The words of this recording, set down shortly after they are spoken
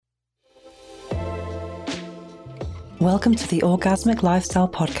Welcome to the Orgasmic Lifestyle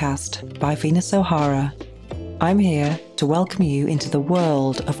Podcast by Venus O'Hara. I'm here to welcome you into the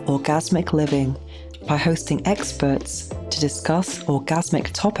world of orgasmic living by hosting experts to discuss orgasmic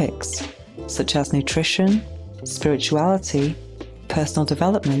topics such as nutrition, spirituality, personal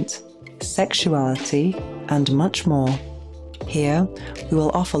development, sexuality, and much more. Here, we will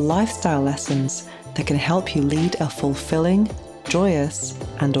offer lifestyle lessons that can help you lead a fulfilling, joyous,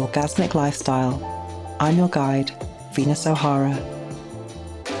 and orgasmic lifestyle. I'm your guide, Venus O'Hara.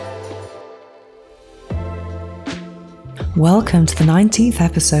 Welcome to the 19th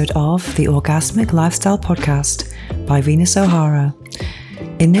episode of the Orgasmic Lifestyle Podcast by Venus O'Hara.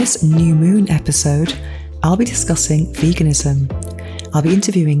 In this new moon episode, I'll be discussing veganism. I'll be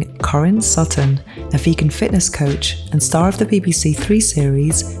interviewing Korin Sutton, a vegan fitness coach and star of the BBC 3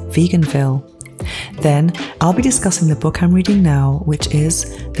 series Veganville. Then I'll be discussing the book I'm reading now, which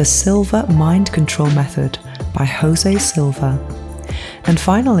is The Silva Mind Control Method by Jose Silva. And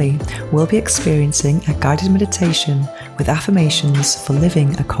finally, we'll be experiencing a guided meditation with affirmations for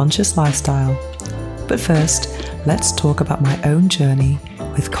living a conscious lifestyle. But first, let's talk about my own journey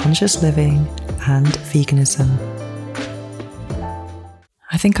with conscious living and veganism.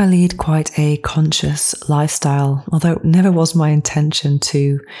 I think I lead quite a conscious lifestyle, although it never was my intention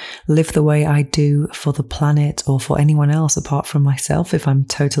to live the way I do for the planet or for anyone else apart from myself, if I'm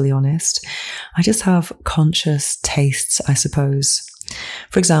totally honest. I just have conscious tastes, I suppose.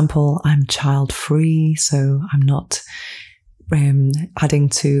 For example, I'm child-free, so I'm not adding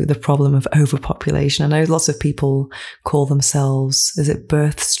to the problem of overpopulation. I know lots of people call themselves, is it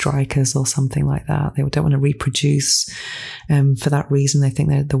birth strikers or something like that? They don't want to reproduce. For that reason, they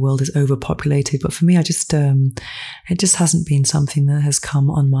think that the world is overpopulated. But for me, it just hasn't been something that has come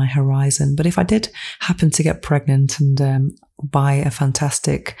on my horizon. But if I did happen to get pregnant and buy a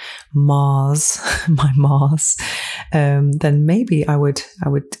fantastic Mars, then maybe I would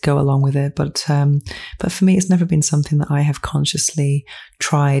go along with it. But for me, it's never been something that I have consciously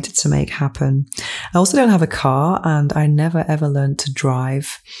tried to make happen. I also don't have a car, and I never ever learned to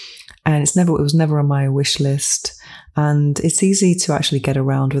drive. And it was never on my wish list. And it's easy to actually get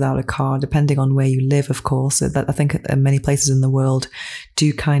around without a car, depending on where you live, of course. That I think many places in the world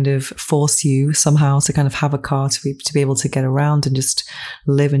do kind of force you somehow to kind of have a car to be able to get around and just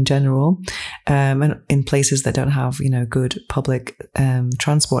live in general. And in places that don't have, good public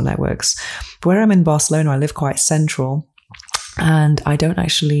transport networks. But where I'm in Barcelona, I live quite central. And I don't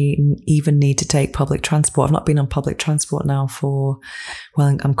actually even need to take public transport. I've not been on public transport now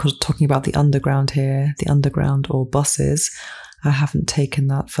I'm talking about the underground here, the underground or buses. I haven't taken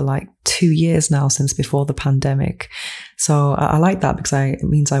that for like 2 years now, since before the pandemic. So I like that because it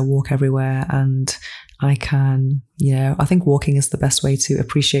means I walk everywhere, and I can, I think walking is the best way to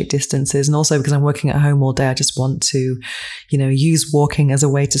appreciate distances. And also because I'm working at home all day, I just want to, use walking as a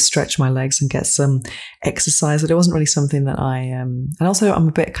way to stretch my legs and get some exercise. But it wasn't really something that and also I'm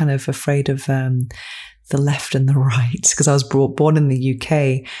a bit kind of afraid of the left and the right, because I was born in the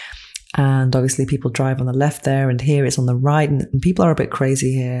UK. And obviously people drive on the left there, and here it's on the right, and people are a bit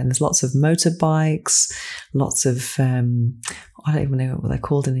crazy here. And there's lots of motorbikes, lots of, I don't even know what they're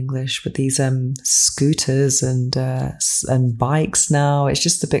called in English, but these scooters and bikes now. It's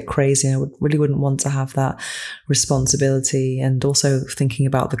just a bit crazy. I really wouldn't want to have that responsibility. And also thinking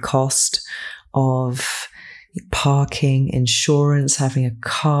about the cost of parking, insurance, having a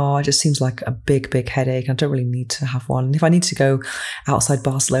car, it just seems like a big headache. I don't really need to have one. And if I need to go outside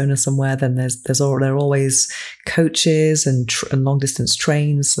Barcelona somewhere, then there are always coaches and long distance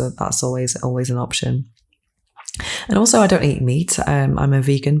trains, so that's always an option. And also, I don't eat meat. I'm a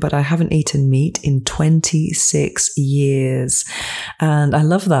vegan, but I haven't eaten meat in 26 years, and I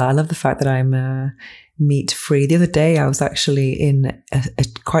love that. I love the fact that I'm meat-free. The other day, I was actually in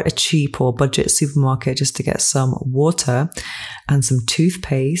quite a cheap or budget supermarket just to get some water and some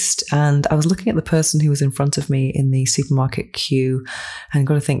toothpaste. And I was looking at the person who was in front of me in the supermarket queue, and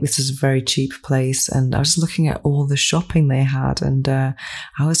got to think, this is a very cheap place. And I was just looking at all the shopping they had, and I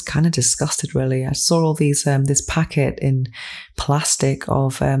was kind of disgusted, really. I saw all these this packet in plastic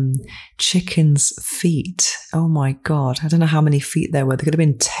of chicken's feet. Oh my God. I don't know how many feet there were. There could have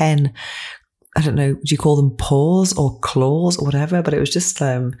been 10. I don't know, would you call them paws or claws or whatever? But it was just,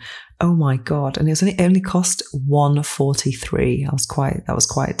 oh my God. And it only cost $1.43. That was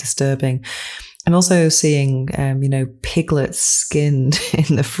quite disturbing. And also seeing, piglets skinned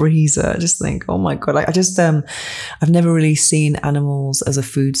in the freezer. I just think, oh my God, I've never really seen animals as a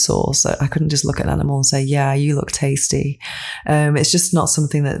food source. I couldn't just look at an animal and say, yeah, you look tasty. It's just not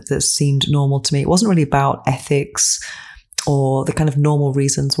something that seemed normal to me. It wasn't really about ethics. or the kind of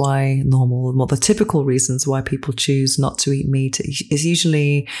the typical reasons why people choose not to eat meat is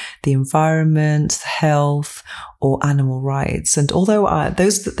usually the environment, health, or animal rights. And although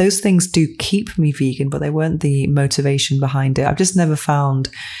those things do keep me vegan, but they weren't the motivation behind it. I've just never found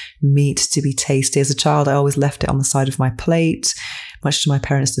meat to be tasty. As a child, I always left it on the side of my plate, much to my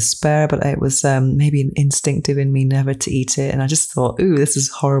parents' despair, but it was maybe instinctive in me never to eat it. And I just thought, ooh, this is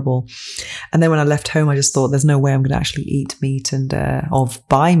horrible. And then when I left home, I just thought there's no way I'm going to actually eat meat or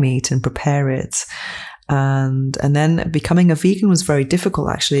buy meat and prepare it. And then becoming a vegan was very difficult,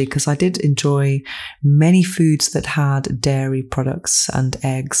 actually, because I did enjoy many foods that had dairy products and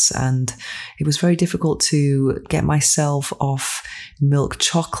eggs. And it was very difficult to get myself off milk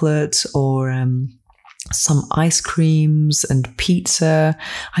chocolate or some ice creams and pizza.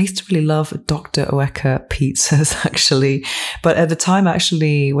 I used to really love Dr. Oetker pizzas, actually. But at the time,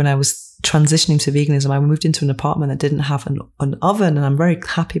 actually, when I was transitioning to veganism, I moved into an apartment that didn't have an oven, and I'm very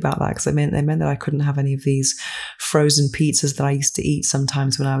happy about that, because it meant that I couldn't have any of these frozen pizzas that I used to eat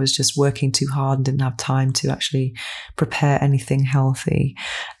sometimes when I was just working too hard and didn't have time to actually prepare anything healthy.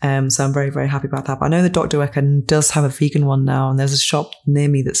 So I'm very, very happy about that. But I know that Dr. Oetker does have a vegan one now, and there's a shop near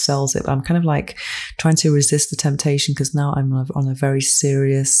me that sells it. But I'm kind of like trying to resist the temptation, because now I'm on a very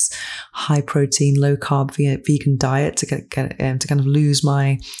serious, high protein, low carb vegan diet to kind of lose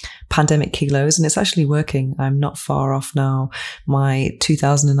my pandemic kilos, and it's actually working. I'm not far off now my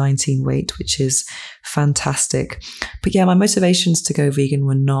 2019 weight, which is fantastic. But yeah, my motivations to go vegan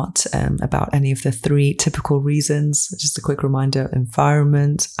were not about any of the three typical reasons. Just a quick reminder: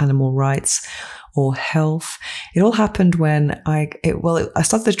 environment, animal rights, or health. It all happened when I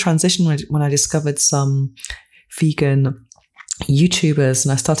started the transition when I discovered some vegan YouTubers,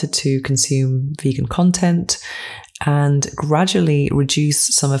 and I started to consume vegan content and gradually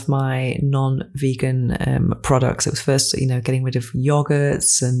reduce some of my non-vegan products. It was first, getting rid of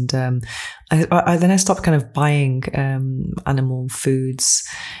yogurts, and then I stopped kind of buying animal foods,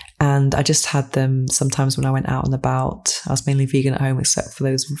 and I just had them sometimes when I went out and about. I was mainly vegan at home, except for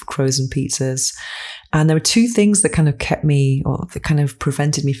those frozen pizzas. And there were two things that kind of kept me, or that kind of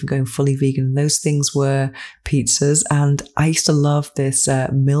prevented me from going fully vegan. And those things were pizzas. And I used to love this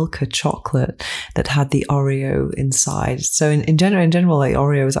Milka chocolate that had the Oreo inside. So in general, like,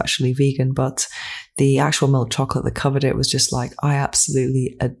 Oreo is actually vegan, but the actual milk chocolate that covered it was just like, I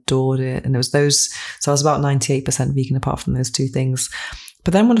absolutely adored it. And it was those, so I was about 98% vegan apart from those two things.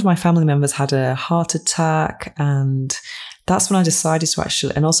 But then one of my family members had a heart attack, and that's when I decided to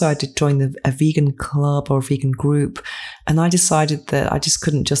actually, and also I did join a vegan club or a vegan group, and I decided that I just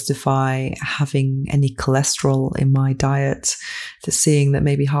couldn't justify having any cholesterol in my diet, seeing that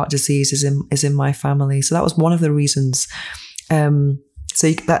maybe heart disease is in my family. So that was one of the reasons. I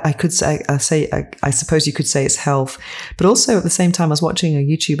suppose you could say it's health, but also at the same time I was watching a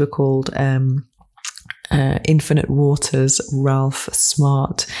YouTuber called Infinite Waters, Ralph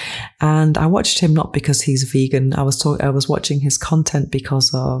Smart, and I watched him not because he's vegan. I was watching his content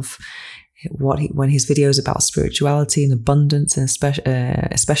because of when his videos about spirituality and abundance, and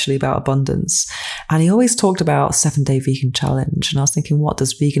especially about abundance. And he always talked about 7-day vegan challenge, and I was thinking, what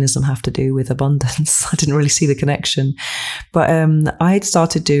does veganism have to do with abundance? I didn't really see the connection, but I had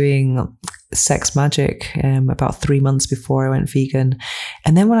started doing sex magic about 3 months before I went vegan.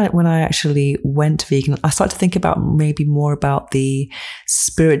 And then when I actually went vegan, I started to think about maybe more about the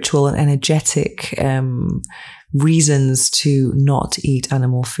spiritual and energetic reasons to not eat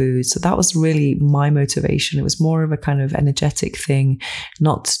animal food. So that was really my motivation. It was more of a kind of energetic thing,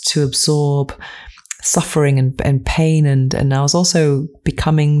 not to absorb suffering and pain. And I was also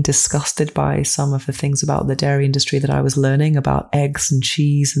becoming disgusted by some of the things about the dairy industry that I was learning about eggs and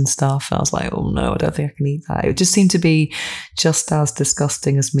cheese and stuff. And I was like, oh no, I don't think I can eat that. It just seemed to be just as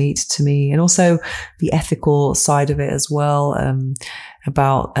disgusting as meat to me. And also the ethical side of it as well.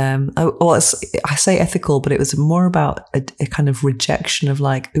 I say ethical, but it was more about a kind of rejection of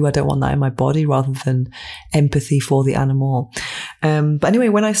like, I don't want that in my body, rather than empathy for the animal. But anyway,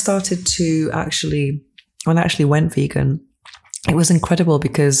 when I actually went vegan, it was incredible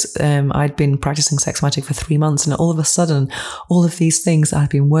because I'd been practicing sex magic for 3 months, and all of a sudden, all of these things I'd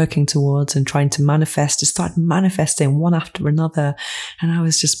been working towards and trying to manifest just started manifesting one after another, and I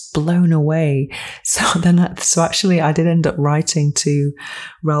was just blown away. So actually, I did end up writing to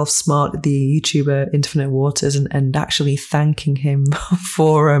Ralph Smart, the YouTuber Infinite Waters, and actually thanking him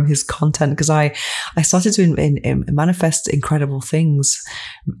for his content, because I started to manifest incredible things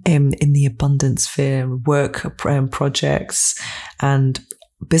in the abundance sphere, work projects. And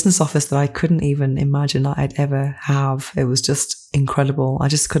business office that I couldn't even imagine that I'd ever have. It was just incredible. I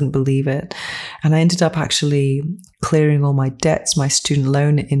just couldn't believe it. And I ended up actually clearing all my debts, my student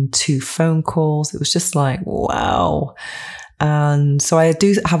loan, in 2 phone calls. It was just like, wow. And so I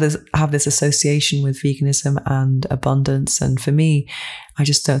do have this association with veganism and abundance. And for me, I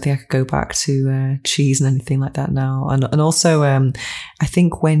just don't think I could go back to cheese and anything like that now. And also, I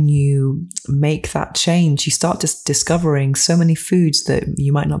think when you make that change, you start just discovering so many foods that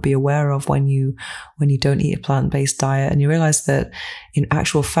you might not be aware of when you don't eat a plant-based diet. And you realize that in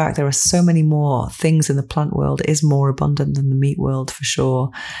actual fact, there are so many more things in the plant world. It is more abundant than the meat world for sure.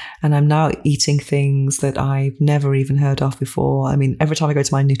 And I'm now eating things that I've never even heard of before. I mean, every time I go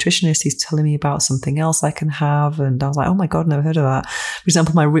to my nutritionist, he's telling me about something else I can have. And I was like, oh my God, never heard of that. For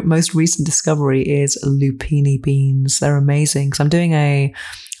example, my most recent discovery is lupini beans. They're amazing. So I'm doing a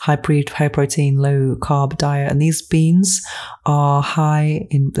high protein, low carb diet, and these beans are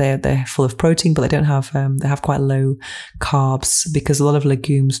they're full of protein, but they don't have they have quite low carbs, because a lot of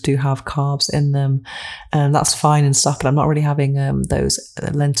legumes do have carbs in them, and that's fine and stuff. But I'm not really having those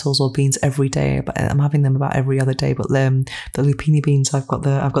lentils or beans every day, but I'm having them about every other day. But the lupini beans, I've got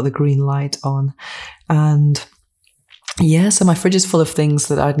the green light on, and yeah, so my fridge is full of things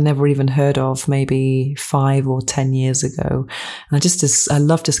that I'd never even heard of maybe 5 or 10 years ago. And I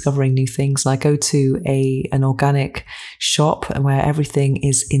love discovering new things. And I go to an organic shop where everything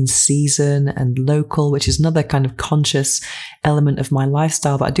is in season and local, which is another kind of conscious element of my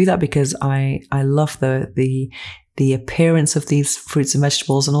lifestyle. But I do that because I love the appearance of these fruits and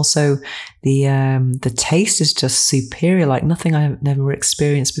vegetables, and also the taste is just superior, like nothing I've never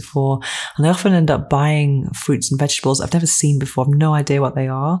experienced before. And I often end up buying fruits and vegetables I've never seen before. I've no idea what they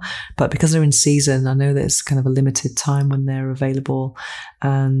are, but because they're in season, I know that it's kind of a limited time when they're available,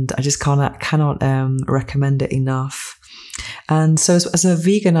 and I just cannot recommend it enough. And so as a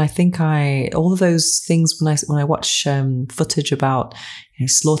vegan, I think all of those things, when I watch footage about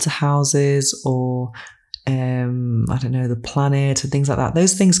slaughterhouses or I don't know, the planet and things like that,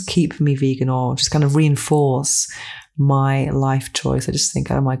 those things keep me vegan or just kind of reinforce my life choice. I just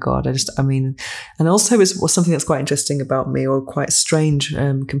think, oh my God, and also was something that's quite interesting about me, or quite strange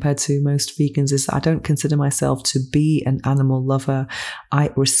compared to most vegans, is that I don't consider myself to be an animal lover. I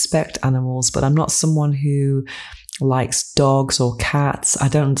respect animals, but I'm not someone who likes dogs or cats. I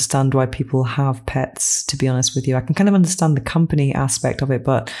don't understand why people have pets, to be honest with you. I can kind of understand the company aspect of it,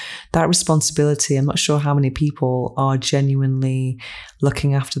 but that responsibility, I'm not sure how many people are genuinely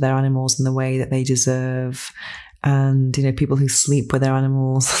looking after their animals in the way that they deserve. And, people who sleep with their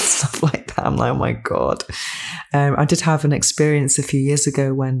animals and stuff like that. I'm like, oh my God. I did have an experience a few years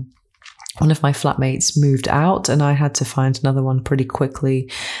ago when one of my flatmates moved out and I had to find another one pretty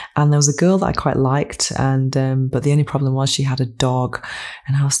quickly. And there was a girl that I quite liked, and but the only problem was she had a dog.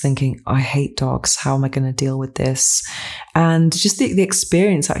 And I was thinking, I hate dogs. How am I going to deal with this? And just the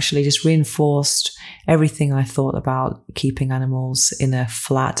experience actually just reinforced everything I thought about keeping animals in a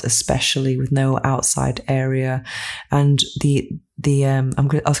flat, especially with no outside area. And I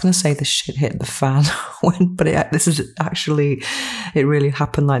was going to say the shit hit the fan, but it really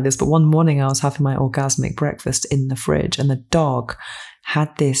happened like this. But one morning I was having my orgasmic breakfast in the fridge, and the dog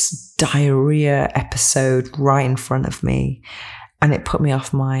had this diarrhea episode right in front of me. And it put me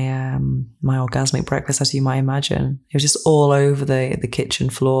off my my orgasmic breakfast, as you might imagine. It was just all over the kitchen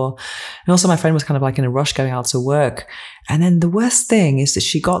floor. And also my friend was kind of like in a rush going out to work. And then the worst thing is that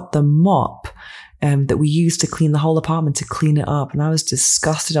she got the mop that we used to clean the whole apartment, to clean it up. And I was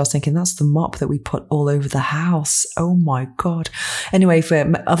disgusted. I was thinking, that's the mop that we put all over the house. Oh my God. Anyway,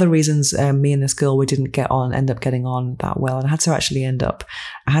 for other reasons, me and this girl, we didn't end up getting on that well. And I had to actually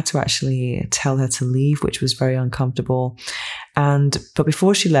tell her to leave, which was very uncomfortable. But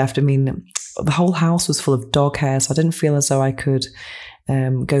before she left, the whole house was full of dog hair. So I didn't feel as though I could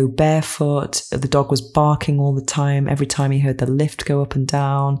go barefoot. The dog was barking all the time, every time he heard the lift go up and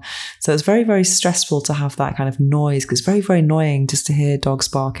down. So it was very, very stressful to have that kind of noise, because it's very, very annoying just to hear dogs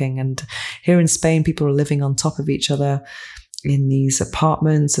barking. And here in Spain, people are living on top of each other in these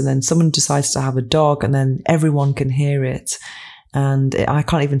apartments, and then someone decides to have a dog, and then everyone can hear it. And I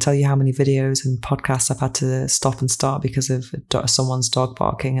can't even tell you how many videos and podcasts I've had to stop and start because of someone's dog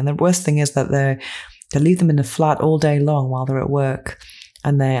barking. And the worst thing is that they leave them in a flat all day long while they're at work.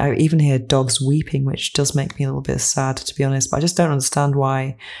 And I even hear dogs weeping, which does make me a little bit sad, to be honest. But I just don't understand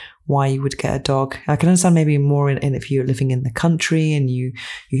why you would get a dog. I can understand maybe more in if you're living in the country and you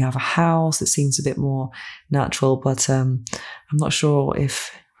have a house, it seems a bit more natural. But I'm not sure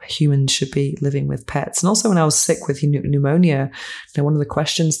if humans should be living with pets. And also, when I was sick with pneumonia, one of the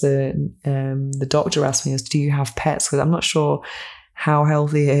questions the doctor asked me is, do you have pets? Because I'm not sure how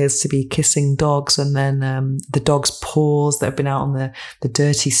healthy it is to be kissing dogs, and then the dog's paws that have been out on the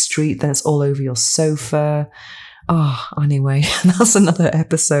dirty street, then it's all over your sofa. Oh, anyway, that's another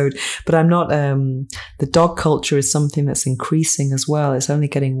episode. But I'm not, the dog culture is something that's increasing as well. It's only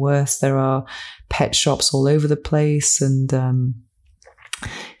getting worse. There are pet shops all over the place. And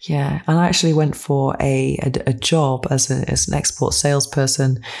and I actually went for a job as an export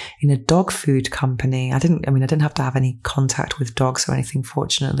salesperson in a dog food company. I didn't have to have any contact with dogs or anything,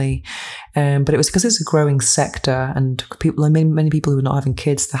 fortunately. But it was because it's a growing sector, and many people who are not having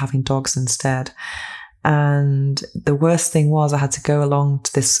kids, they're having dogs instead. And the worst thing was I had to go along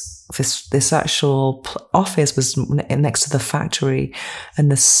to this actual office was next to the factory,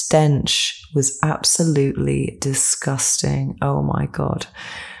 and the stench was absolutely disgusting. Oh my God.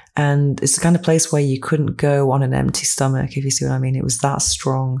 And it's the kind of place where you couldn't go on an empty stomach, if you see what I mean. It was that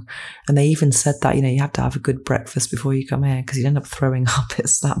strong. And they even said that, you have to have a good breakfast before you come here because you'd end up throwing up.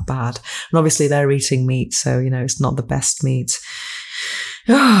 It's that bad. And obviously they're eating meat, so, it's not the best meat.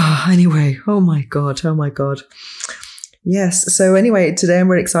 Anyway, oh my God. Yes. So anyway, today I'm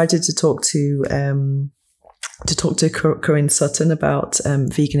really excited to talk to Korin Sutton about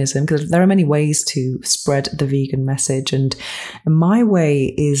veganism, because there are many ways to spread the vegan message, and my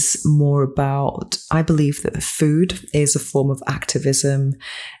way is more about, I believe that food is a form of activism.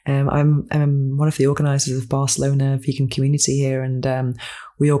 I'm one of the organisers of Barcelona Vegan Community here, and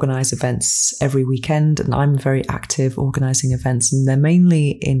we organise events every weekend, and I'm very active organising events, and they're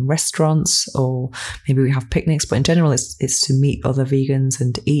mainly in restaurants, or maybe we have picnics, but in general it's to meet other vegans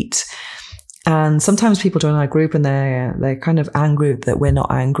and eat. And sometimes people join our group and they're kind of angry that we're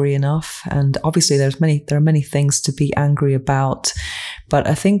not angry enough. And obviously there are many things to be angry about. But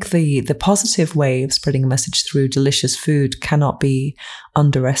I think the positive way of spreading a message through delicious food cannot be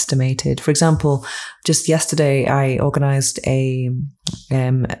underestimated. For example, just yesterday I organized a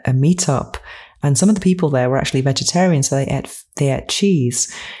meetup, and some of the people there were actually vegetarians, so they ate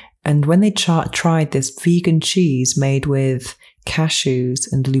cheese. And when they tried this vegan cheese made with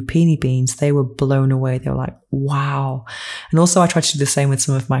cashews and lupini beans, they were blown away. They were like, wow. And also I try to do the same with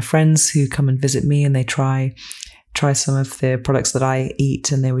some of my friends who come and visit me, and they try some of the products that I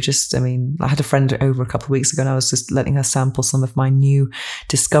eat. And they were just, I had a friend over a couple of weeks ago, and I was just letting her sample some of my new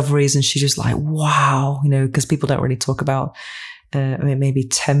discoveries, and she's just like, wow, because people don't really talk about maybe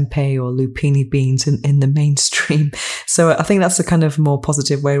tempeh or lupini beans in the mainstream. So I think that's a kind of more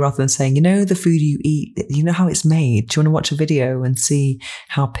positive way, rather than saying, the food you eat, how it's made. Do you want to watch a video and see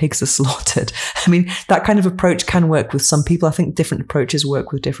how pigs are slaughtered? That kind of approach can work with some people. I think different approaches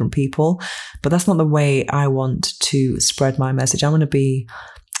work with different people, but that's not the way I want to spread my message. I want to be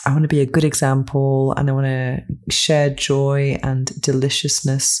a good example, and I want to share joy and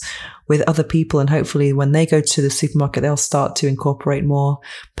deliciousness with other people. And hopefully when they go to the supermarket, they'll start to incorporate more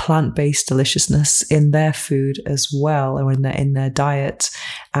plant-based deliciousness in their food as well, or in their diet,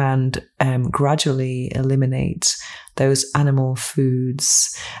 and gradually eliminate those animal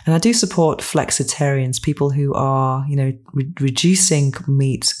foods. And I do support flexitarians, people who are, reducing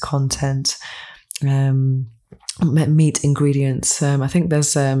meat content, meat ingredients. I think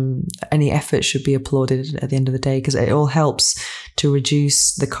there's any effort should be applauded at the end of the day, because it all helps to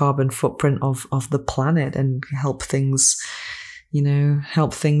reduce the carbon footprint of the planet, and help things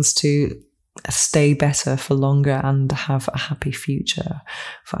to stay better for longer and have a happy future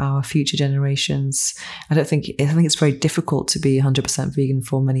for our future generations. I think it's very difficult to be 100% vegan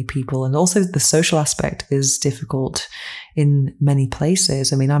for many people, and also the social aspect is difficult in many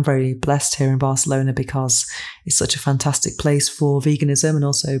places. I'm very blessed here in Barcelona because it's such a fantastic place for veganism, and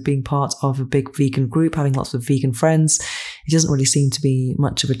also being part of a big vegan group, having lots of vegan friends, it doesn't really seem to be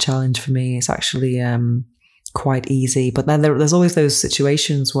much of a challenge for me. It's actually quite easy. But then there's always those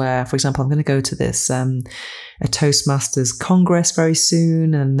situations where, for example, I'm going to go to this a Toastmasters Congress very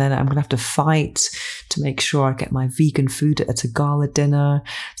soon, and then I'm going to have to fight to make sure I get my vegan food at a gala dinner.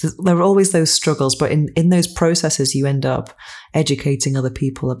 So there are always those struggles, but in those processes you end up educating other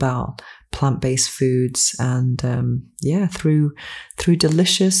people about plant-based foods, and through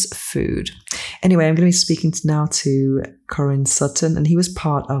delicious food. Anyway, I'm going to be speaking now to Korin Sutton, and he was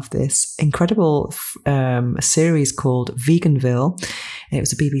part of this incredible series called Veganville. And it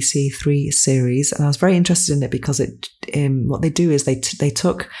was a BBC 3 series, and I was very interested in it because what they do is they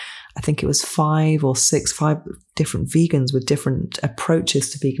took, I think it was 5 different vegans with different approaches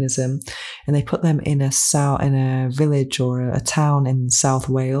to veganism, and they put them in a village or a town in South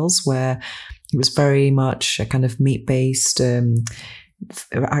Wales, where it was very much a kind of meat-based, a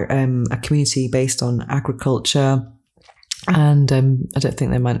community based on agriculture. And I don't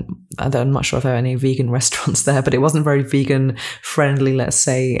think I'm not sure if there are any vegan restaurants there, but it wasn't very vegan friendly, let's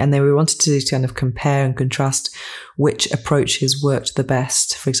say. And we wanted to kind of compare and contrast which approaches worked the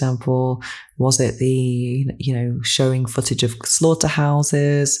best. For example, was it the, showing footage of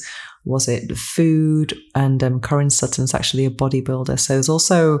slaughterhouses? Was it the food? And Korin Sutton's actually a bodybuilder. So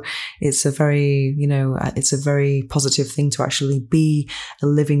it's a very positive thing to actually be a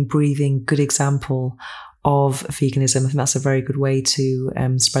living, breathing, good example of veganism. I think that's a very good way to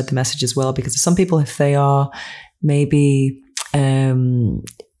spread the message as well, because some people, if they are maybe in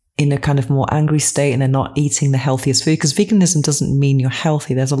a kind of more angry state and they're not eating the healthiest food, because veganism doesn't mean you're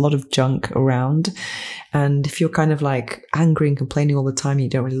healthy. There's a lot of junk around. And if you're kind of like angry and complaining all the time, you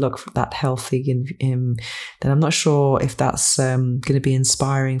don't really look that healthy, then I'm not sure if that's going to be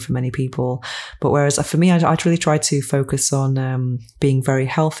inspiring for many people. But whereas for me, I'd really try to focus on being very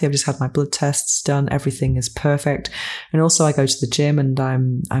healthy. I've just had my blood tests done. Everything is perfect. And also I go to the gym and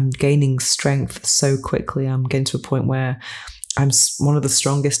I'm gaining strength so quickly. I'm getting to a point where I'm one of the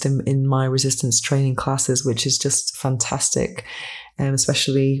strongest in my resistance training classes, which is just fantastic.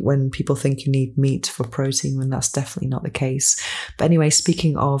 Especially when people think you need meat for protein, when that's definitely not the case. But anyway,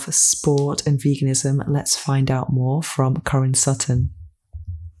 speaking of sport and veganism, let's find out more from Korin Sutton.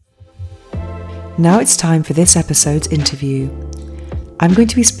 Now it's time for this episode's interview. I'm going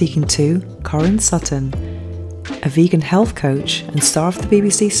to be speaking to Korin Sutton, a vegan health coach and star of the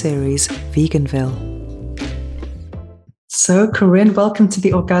BBC series Veganville. So, Korin, welcome to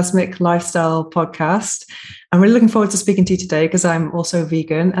the Orgasmic Lifestyle Podcast. I'm really looking forward to speaking to you today because I'm also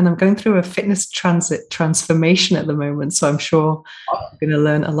vegan and I'm going through a fitness transformation at the moment. So I'm sure I'm going to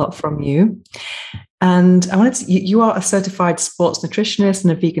learn a lot from you. And you are a certified sports nutritionist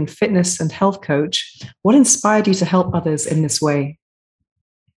and a vegan fitness and health coach. What inspired you to help others in this way?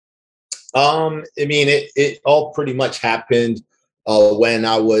 It all pretty much happened when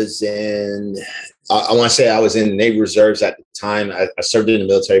I was I want to say I was in Navy Reserves at the time. I served in the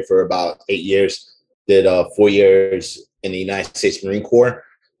military for about 8 years. Did 4 years in the United States Marine Corps,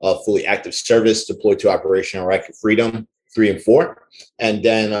 fully active service, deployed to Operation Iraqi Freedom 3 and 4. And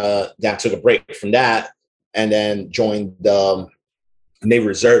then I took a break from that and then joined the Navy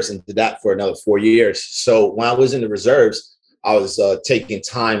Reserves and did that for another 4 years. So when I was in the reserves, I was taking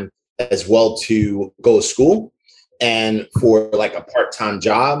time as well to go to school. And for like a part-time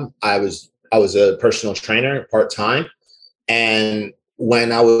job, I was a personal trainer part-time. And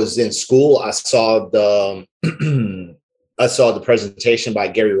when I was in school, I saw the presentation by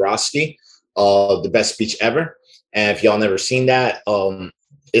Gary Roski, The Best Speech Ever. And if y'all never seen that,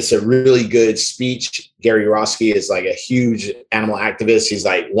 it's a really good speech. Gary Roski is like a huge animal activist. He's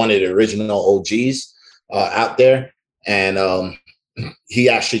like one of the original OGs out there. And he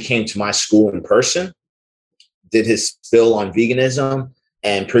actually came to my school in person, did his spill on veganism,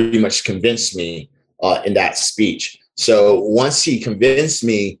 and pretty much convinced me in that speech. So once he convinced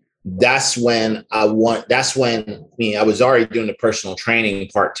me, I was already doing the personal training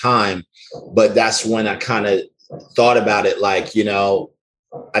part-time, but that's when I kind of thought about it. Like,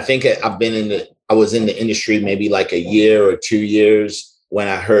 I think I was in the industry maybe like a year or 2 years when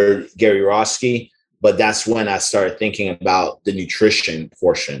I heard Gary Roski, but that's when I started thinking about the nutrition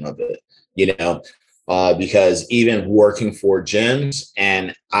portion of it, because even working for gyms,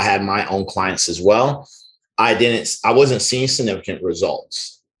 and I had my own clients as well, I wasn't seeing significant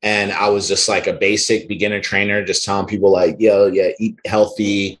results. And I was just like a basic beginner trainer, just telling people like, eat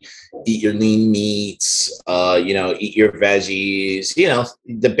healthy, eat your lean meats, eat your veggies,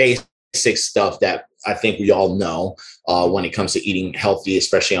 the basic stuff that I think we all know when it comes to eating healthy,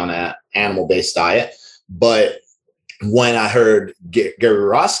 especially on an animal-based diet. But when I heard Gary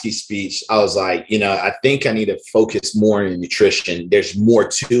Roski's speech, I was like, I think I need to focus more on nutrition. There's more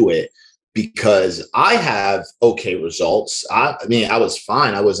to it because I have okay results. I was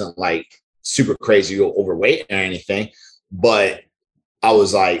fine. I wasn't like super crazy or overweight or anything, but I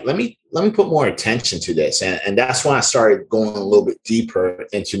was like, let me put more attention to this. And that's when I started going a little bit deeper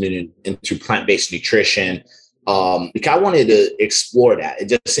into plant-based nutrition. Because I wanted to explore that. It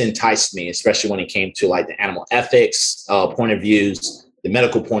just enticed me, especially when it came to like the animal ethics point of views, the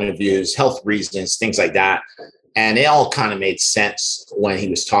medical point of views, health reasons, things like that. And it all kind of made sense when he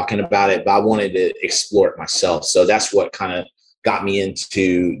was talking about it, but I wanted to explore it myself. So that's what kind of got me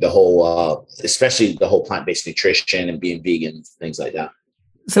into the whole, especially the whole plant-based nutrition and being vegan, things like that.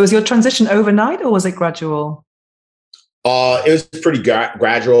 So was your transition overnight or was it gradual? It was pretty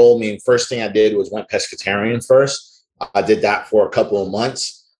gradual. First thing I did was went pescatarian first. I did that for a couple of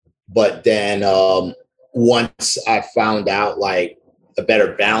months. But then once I found out like a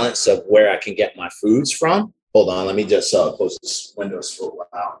better balance of where I can get my foods from, Hold on, let me just close this windows for a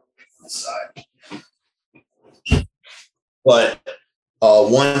while. Inside. But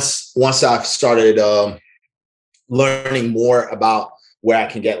once I started learning more about where I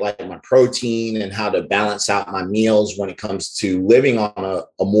can get like my protein and how to balance out my meals when it comes to living on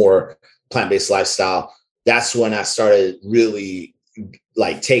a more plant-based lifestyle, that's when I started really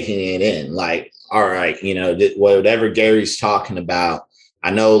like taking it in. Like, all right, you know, whatever Gary's talking about, I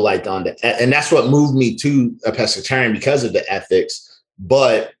know like and that's what moved me to a pescatarian because of the ethics.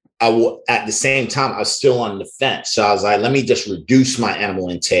 But at the same time, I was still on the fence. So I was like, let me just reduce my animal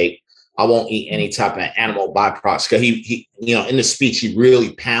intake. I won't eat any type of animal byproducts. Because he, you know, in the speech, he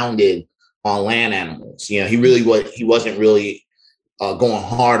really pounded on land animals. You know, he wasn't really going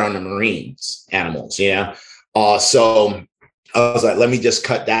hard on the marines animals. You know, so I was like, let me just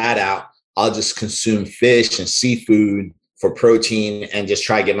cut that out. I'll just consume fish and seafood for protein and just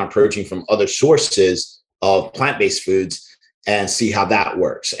try to get my protein from other sources of plant-based foods and see how that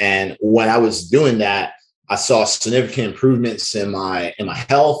works. And when I was doing that, I saw significant improvements in my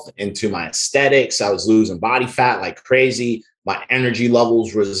health, into my aesthetics. I was losing body fat like crazy. My energy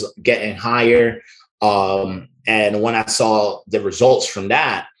levels was getting higher. And when I saw the results from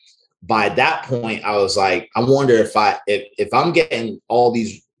that, by that point, I was like, I wonder if I'm getting all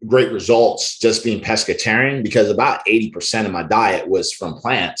these great results just being pescatarian, because about 80% of my diet was from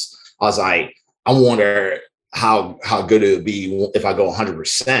plants. I was like, I wonder how good it would be if I go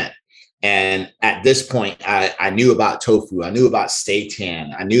 100%. And at this point, I knew about tofu. I knew about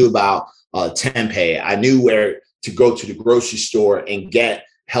seitan. I knew about tempeh. I knew where to go to the grocery store and get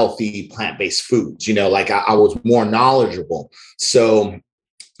healthy plant-based foods. You know, like I was more knowledgeable. So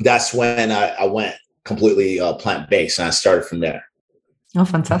that's when I went completely plant-based, and I started from there. Oh,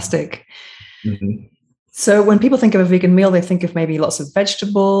 fantastic. Mm-hmm. So when people think of a vegan meal, they think of maybe lots of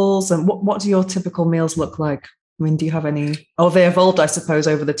vegetables. And what do your typical meals look like? I mean, do you have any? Oh, they evolved, I suppose,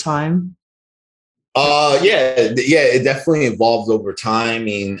 over the time. Yeah, it definitely evolved over time. I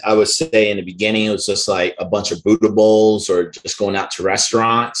mean, I would say in the beginning, it was just like a bunch of Buddha bowls or just going out to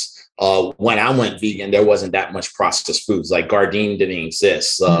restaurants. When I went vegan, there wasn't that much processed foods. Like Gardein didn't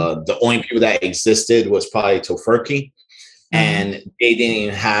exist. The only people that existed was probably Tofurkey. And they didn't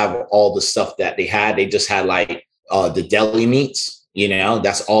even have all the stuff that they had. They just had like the deli meats. You know,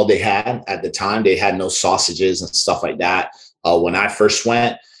 that's all they had at the time. They had no sausages and stuff like that when I first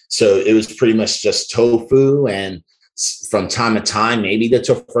went. So it was pretty much just tofu, and from time to time, maybe the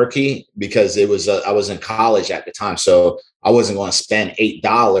tofurkey, because it was I was in college at the time. So I wasn't going to spend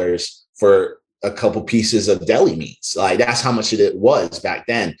 $8 for a couple pieces of deli meats. Like that's how much it was back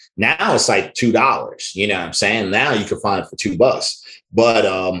then. Now it's like $2. You know what I'm saying? Now you can find it for $2.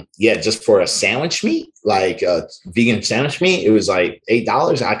 But yeah, just for a sandwich meat, like a vegan sandwich meat, it was like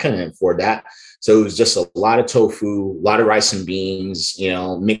 $8. I couldn't afford that. So it was just a lot of tofu, a lot of rice and beans, you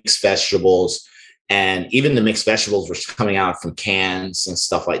know, mixed vegetables. And even the mixed vegetables were coming out from cans and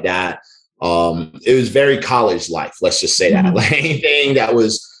stuff like that. It was very college life. Let's just say that. Like anything that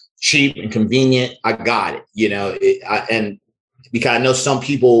was cheap and convenient, I got it, you know, and because I know some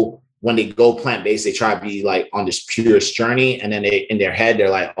people, when they go plant-based, they try to be like on this purest journey. And then in their head,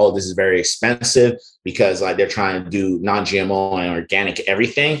 they're like, oh, this is very expensive because like they're trying to do non-GMO and organic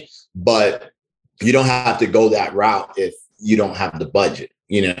everything. But you don't have to go that route if you don't have the budget.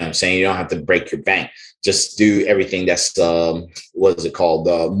 You know what I'm saying? You don't have to break your bank. Just do everything that's, what is it called?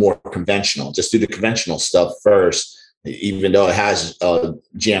 More conventional. Just do the conventional stuff first, even though it has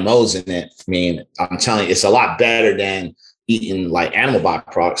GMOs in it. I mean, I'm telling you, it's a lot better than eating like animal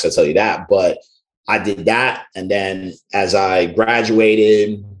byproducts, I'll tell you that. But I did that. And then as I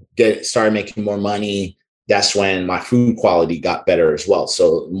graduated, started making more money, that's when my food quality got better as well.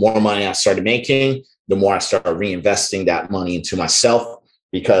 So the more money I started making, the more I started reinvesting that money into myself,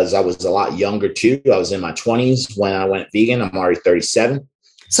 because I was a lot younger too. I was in my 20s when I went vegan. I'm already 37.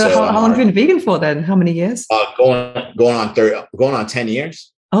 So how long have you been vegan for then? How many years? Going on 10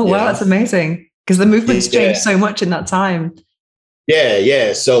 years. Oh, wow. That's amazing. Because the movement's changed so much in that time.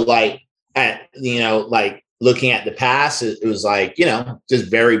 Yeah. So like, like looking at the past, it was like, you know,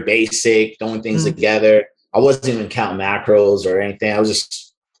 just very basic, throwing things together. I wasn't even counting macros or anything. I was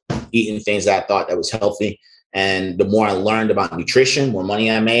just eating things that I thought that was healthy. And the more I learned about nutrition, more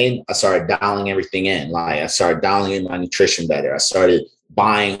money I made, I started dialing everything in. Like I started dialing in my nutrition better. I started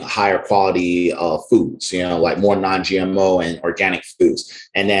buying higher quality foods, you know, like more non-GMO and organic foods.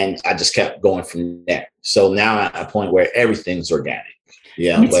 And then I just kept going from there. So now I'm at a point where everything's organic.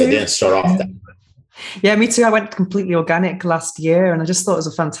 Yeah, but it didn't start off that way. Yeah, me too. I went completely organic last year and I just thought it was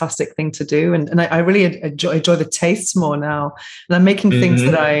a fantastic thing to do. And I really enjoy the tastes more now. And I'm making things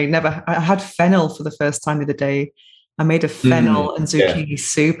that I had fennel for the first time the other day. I made a fennel and zucchini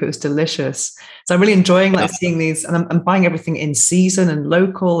soup. It was delicious. So I'm really enjoying like seeing these, and I'm buying everything in season and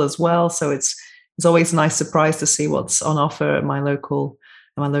local as well. So it's always a nice surprise to see what's on offer at my local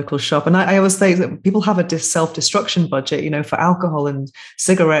shop. And I always say that people have a self-destruction budget, for alcohol and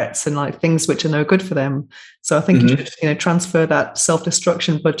cigarettes and like things which are no good for them. So I think you should, transfer that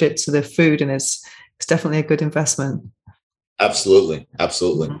self-destruction budget to the food, and it's definitely a good investment. Absolutely.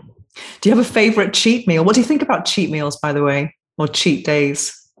 Do you have a favorite cheat meal? What do you think about cheat meals, by the way, or cheat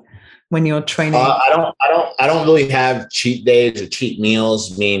days when you're training? I don't really have cheat days or cheat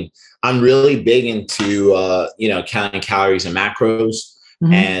meals. I mean, I'm really big into counting calories and macros.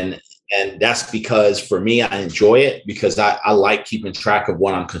 And that's because for me, I enjoy it because I like keeping track of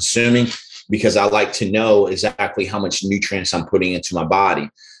what I'm consuming, because I like to know exactly how much nutrients I'm putting into my body.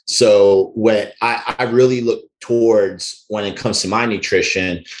 So when I really look towards, when it comes to my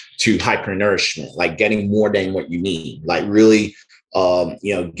nutrition, to hypernourishment, like getting more than what you need, like really,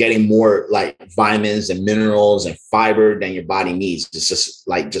 getting more like vitamins and minerals and fiber than your body needs. It's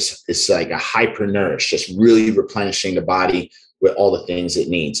like a hypernourished, just really replenishing the body with all the things it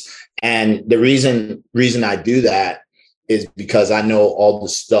needs. And the reason I do that is because I know all the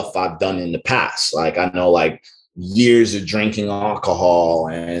stuff I've done in the past. Like I know like years of drinking alcohol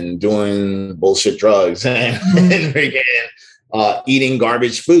and doing bullshit drugs and eating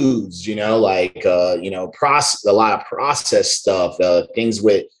garbage foods, a lot of processed stuff, things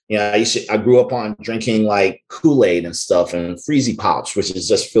with, I grew up on drinking like Kool-Aid and stuff and Freezy Pops, which is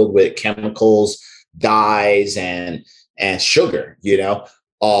just filled with chemicals, dyes, and sugar,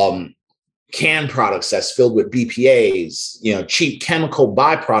 canned products that's filled with BPAs, cheap chemical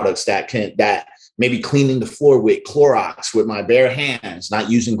byproducts that maybe cleaning the floor with Clorox with my bare hands, not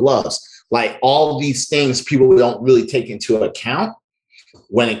using gloves. Like all these things people don't really take into account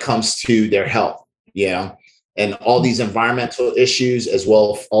when it comes to their health, and all these environmental issues, as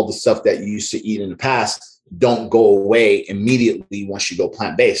well as all the stuff that you used to eat in the past, don't go away immediately once you go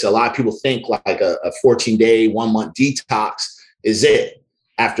plant-based. So a lot of people think like a 14-day, 1 month detox is it.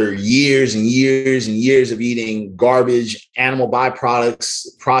 After years and years and years of eating garbage, animal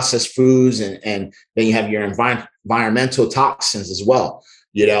byproducts, processed foods, and then you have your environmental toxins as well,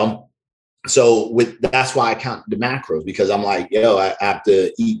 So that's why I count the macros, because I'm like, I have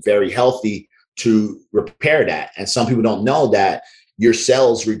to eat very healthy to repair that. And some people don't know that your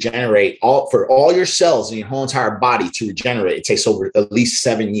cells regenerate for all your cells in your whole entire body to regenerate. It takes over at least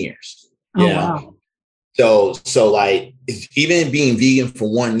 7 years. Wow. So like even being vegan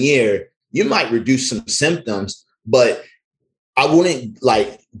for 1 year, you might reduce some symptoms, but I wouldn't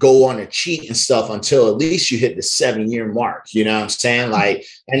like go on a cheat and stuff until at least you hit the 7-year mark. You know what I'm saying? Like,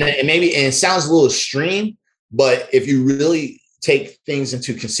 and it sounds a little extreme, but if you really take things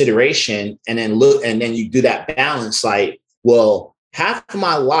into consideration and then look, and then you do that balance, like, well, half of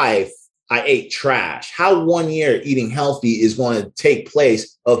my life I ate trash. How 1 year eating healthy is going to take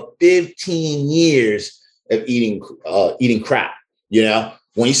place of 15 years of eating crap.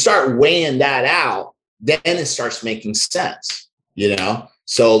 When you start weighing that out, then it starts making sense.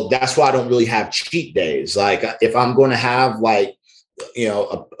 So that's why I don't really have cheat days. Like if I'm going to have like,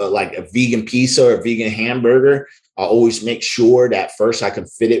 a vegan pizza or a vegan hamburger, I always make sure that first I can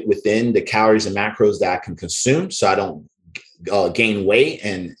fit it within the calories and macros that I can consume, so I don't gain weight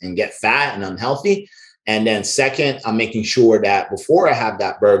and get fat and unhealthy. And then second, I'm making sure that before I have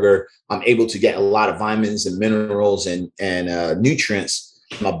that burger, I'm able to get a lot of vitamins and minerals and nutrients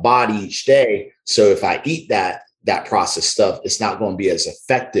in my body each day. So if I eat that processed stuff, it's not going to be as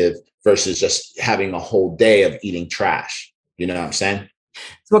effective versus just having a whole day of eating trash. You know what I'm saying?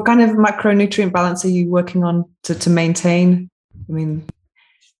 So what kind of macronutrient balance are you working on to maintain? I mean,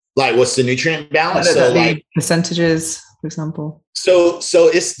 like what's the nutrient balance? So like percentages, for example. So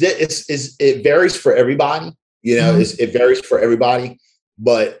it varies for everybody. It varies for everybody.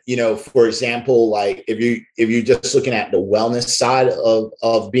 But for example, like if you're just looking at the wellness side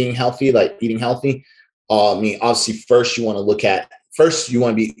of being healthy, like eating healthy, obviously first you want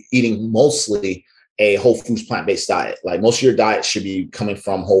to be eating mostly a whole foods plant-based diet. Like most of your diet should be coming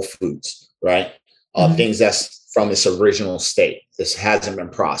from whole foods, right? Things that's from its original state. This hasn't been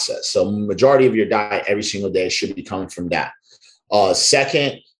processed. So majority of your diet every single day should be coming from that.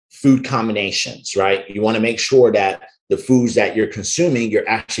 Second, food combinations, right? You want to make sure that the foods that you're consuming, you're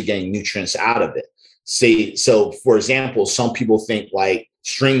actually getting nutrients out of it. So for example, some people think like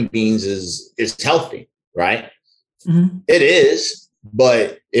string beans is healthy, right? It is,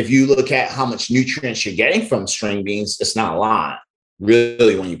 But if you look at how much nutrients you're getting from string beans, it's not a lot.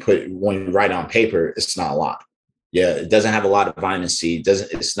 Really, when you write on paper, it's not a lot. Yeah, it doesn't have a lot of vitamin C.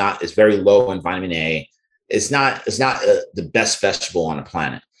 It's very low in vitamin A. It's not the best vegetable on the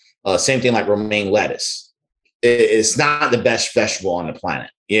planet. Same thing like romaine lettuce. It's not the best vegetable on the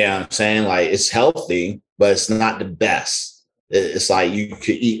planet. You know what I'm saying? Like, it's healthy, but it's not the best. It's like you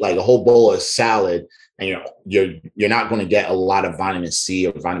could eat like a whole bowl of salad, and you're not going to get a lot of vitamin C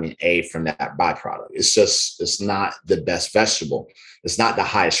or vitamin A from that byproduct. It's not the best vegetable. It's not the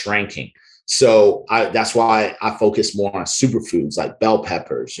highest ranking. So that's why I focus more on superfoods like bell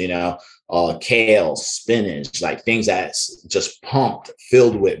peppers, kale, spinach, like things that's just pumped,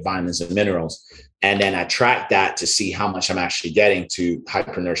 filled with vitamins and minerals. And then I track that to see how much I'm actually getting to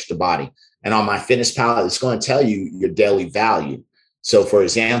hypernourish the body. And on my fitness pal, it's going to tell you your daily value. So for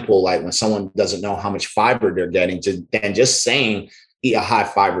example, like when someone doesn't know how much fiber they're getting, just saying eat a high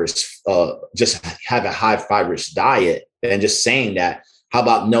fibrous, just have a high fibrous diet, and just saying that, how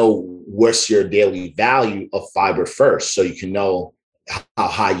about know what's your daily value of fiber first, so you can know how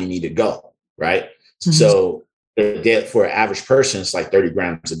high you need to go, right? Mm-hmm. So for an average person, it's like 30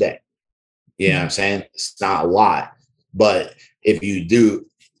 grams a day. You know what I'm saying? It's not a lot, but if you do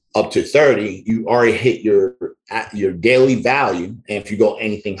up to 30, you already hit your daily value. And if you go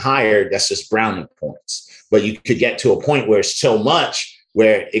anything higher, that's just browning points. But you could get to a point where it's so much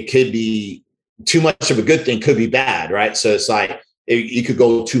where it could be too much of a good thing, could be bad, right? So it's like you could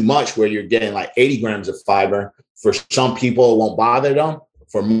go too much where you're getting like 80 grams of fiber. For some people, it won't bother them.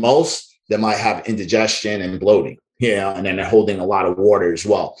 For most, they might have indigestion and bloating, and then they're holding a lot of water as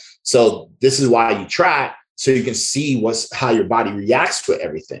well. So this is why you track, so you can see how your body reacts to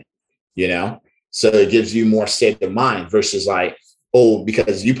everything, so it gives you more state of mind versus like,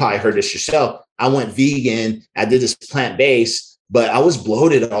 because you probably heard this yourself. I went vegan. I did this plant-based, but I was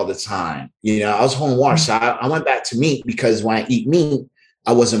bloated all the time. I was holding water. So I went back to meat, because when I eat meat,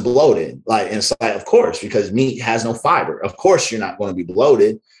 I wasn't bloated. And it's like, of course, because meat has no fiber. Of course, you're not going to be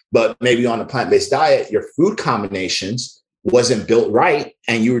bloated, but maybe on a plant-based diet, your food combinations wasn't built right,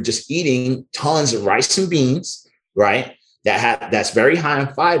 and you were just eating tons of rice and beans, right? That's very high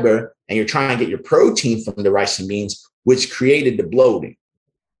in fiber, and you're trying to get your protein from the rice and beans, which created the bloating.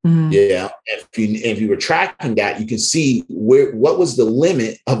 Mm-hmm. Yeah. If you were tracking that, you can see what was the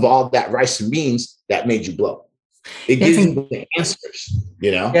limit of all that rice and beans that made you bloat. It gives you the answers,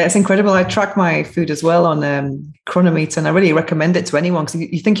 Yeah, it's incredible. I track my food as well on Chronometer, and I really recommend it to anyone, because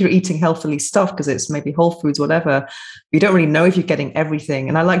you think you're eating healthily stuff because it's maybe whole foods, whatever. You don't really know if you're getting everything.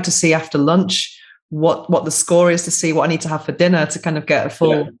 And I like to see after lunch what the score is, to see what I need to have for dinner to kind of get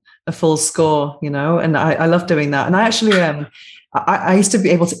a full score, and I love doing that. And I actually I used to be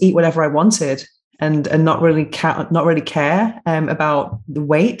able to eat whatever I wanted and not really care about the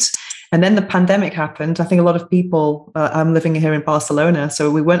weight. And then the pandemic happened. I think a lot of people, I'm living here in Barcelona, so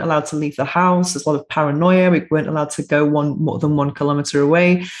we weren't allowed to leave the house. There's a lot of paranoia. We weren't allowed to go more than 1 kilometer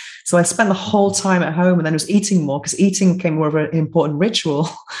away. So I spent the whole time at home, and then was eating more, because eating became more of an important ritual.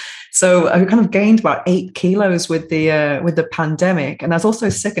 So I kind of gained about 8 kilos with the pandemic. And I was also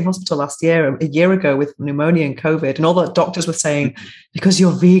sick in hospital a year ago with pneumonia and COVID. And all the doctors were saying, because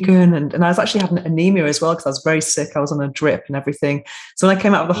you're vegan. And I was actually having anemia as well, because I was very sick. I was on a drip and everything. So when I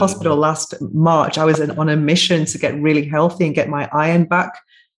came out of the hospital last March, I was on a mission to get really healthy and get my iron back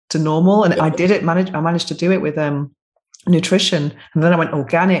to normal. And I did it. I managed to do it with nutrition. And then I went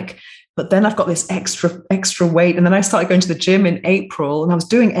organic. But then I've got this extra weight. And then I started going to the gym in April, and I was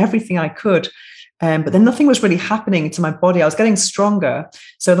doing everything I could. But then nothing was really happening to my body. I was getting stronger.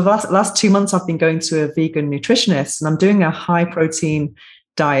 So the last 2 months, I've been going to a vegan nutritionist, and I'm doing a high protein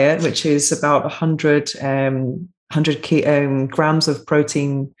diet, which is about 100 grams of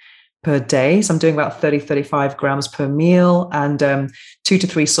protein per day. So I'm doing about 35 grams per meal, and 2 to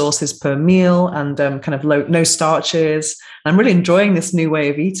 3 sauces per meal, and kind of no starches. I'm really enjoying this new way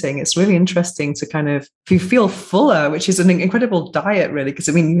of eating. It's really interesting to kind of, if you feel fuller, which is an incredible diet, really, because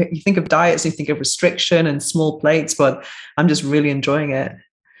you think of diets and you think of restriction and small plates, but I'm just really enjoying it.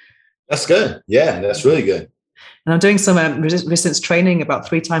 That's good. Yeah, that's really good. And I'm doing some resistance training about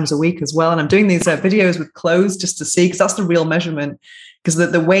 3 times a week as well. And I'm doing these videos with clothes just to see, because that's the real measurement, because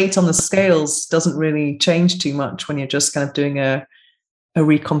the weight on the scales doesn't really change too much when you're just kind of doing a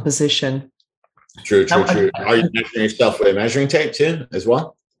recomposition. True. Are you measuring yourself with a measuring tape too, as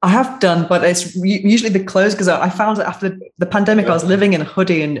well? I have done, but it's usually the clothes, because I found that after the pandemic, I was living in a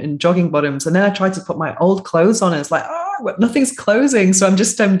hoodie and jogging bottoms, and then I tried to put my old clothes on, and it's like, nothing's closing. So I'm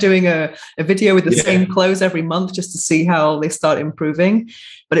just doing a video with the same clothes every month just to see how they start improving.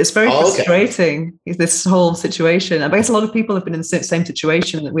 But it's very frustrating, this whole situation. I guess a lot of people have been in the same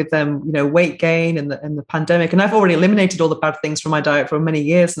situation with weight gain and the pandemic. And I've already eliminated all the bad things from my diet for many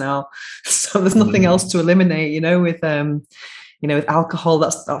years now. So there's nothing else to eliminate, with alcohol,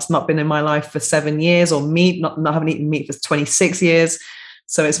 that's not been in my life for 7 years, or meat, not having eaten meat for 26 years.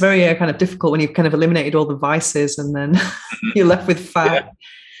 So it's very kind of difficult when you've kind of eliminated all the vices and then you're left with fat. Yeah.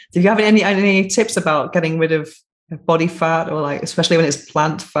 Do you have any tips about getting rid of body fat, or like, especially when it's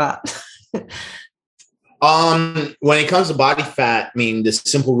plant fat? When it comes to body fat, I mean, the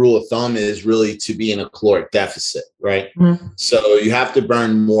simple rule of thumb is really to be in a caloric deficit, right? Mm-hmm. So you have to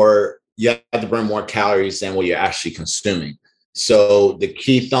burn more calories than what you're actually consuming. So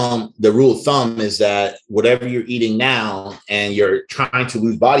the rule of thumb is that whatever you're eating now and you're trying to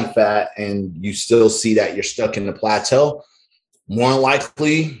lose body fat and you still see that you're stuck in the plateau, more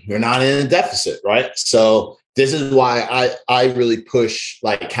likely you're not in a deficit, right? So this is why I really push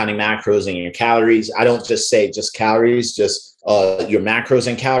like counting macros and your calories. I don't just say just calories, just your macros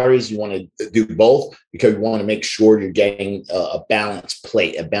and calories. You want to do both because you want to make sure you're getting a balanced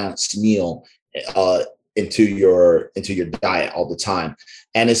plate, a balanced meal, into your diet all the time.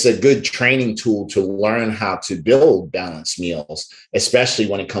 And it's a good training tool to learn how to build balanced meals, especially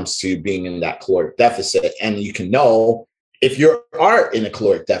when it comes to being in that caloric deficit. And you can know if you are in a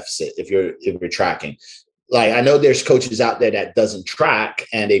caloric deficit, if you're tracking. Like, I know there's coaches out there that doesn't track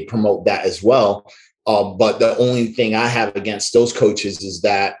and they promote that as well. But the only thing I have against those coaches is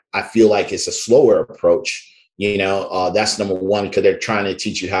that I feel like it's a slower approach. That's number one, because they're trying to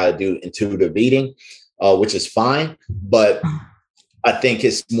teach you how to do intuitive eating, which is fine. But I think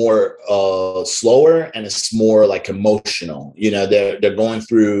it's more slower and it's more like emotional. They're going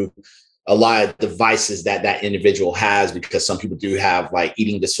through a lot of devices that individual has, because some people do have like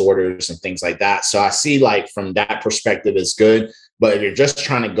eating disorders and things like that. So I see, like, from that perspective, it's good. But if you're just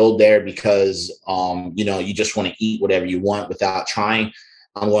trying to go there because, you just want to eat whatever you want without trying,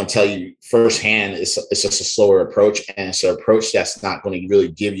 I'm going to tell you firsthand, it's just a slower approach. And it's an approach that's not going to really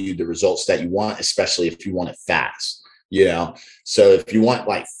give you the results that you want, especially if you want it fast. So if you want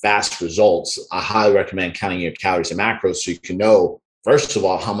like fast results, I highly recommend counting your calories and macros so you can know, first of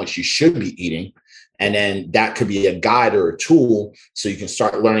all, how much you should be eating. And then that could be a guide or a tool so you can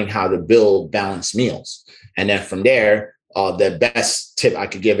start learning how to build balanced meals. And then from there, the best tip I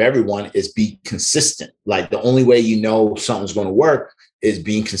could give everyone is be consistent. Like, the only way something's going to work is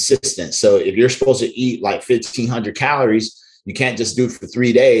being consistent. So if you're supposed to eat like 1,500 calories, you can't just do it for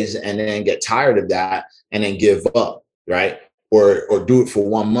 3 days and then get tired of that and then give up, right? Or do it for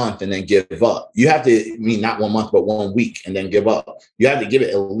 1 month and then give up. You have to, not 1 month, but 1 week and then give up. You have to give it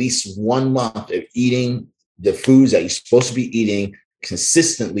at least 1 month of eating the foods that you're supposed to be eating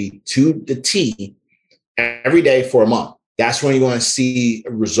consistently to the T every day for a month. That's when you're going to see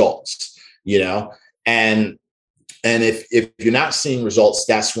results, And if you're not seeing results,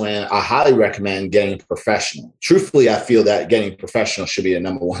 that's when I highly recommend getting a professional. Truthfully, I feel that getting a professional should be the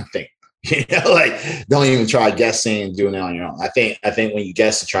number one thing. Like, don't even try guessing and doing it on your own. I think when you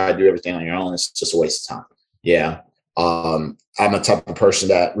guess and try to do everything on your own, it's just a waste of time. Yeah. I'm a type of person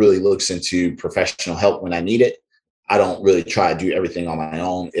that really looks into professional help when I need it. I don't really try to do everything on my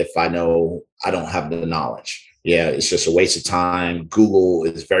own if I know I don't have the knowledge. Yeah, it's just a waste of time. Google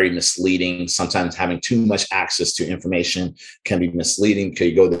is very misleading. Sometimes having too much access to information can be misleading because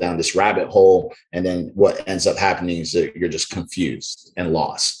you go down this rabbit hole, and then what ends up happening is that you're just confused and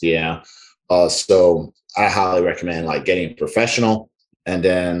lost. Yeah. So I highly recommend like getting a professional, and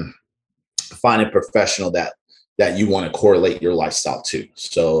then find a professional that you want to correlate your lifestyle to.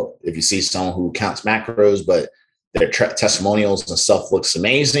 So if you see someone who counts macros, but their testimonials and stuff looks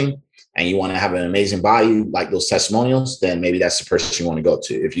amazing, and you want to have an amazing body like those testimonials, then maybe that's the person you want to go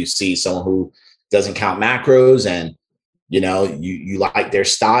to. If you see someone who doesn't count macros and, you like their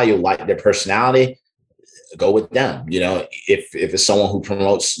style, you like their personality, go with them. If it's someone who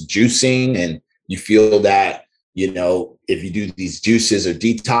promotes juicing and you feel that, if you do these juices or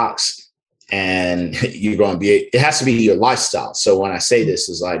detox and you're going to be, it has to be your lifestyle. So when I say this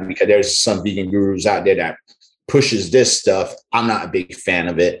is like, because there's some vegan gurus out there that pushes this stuff. I'm not a big fan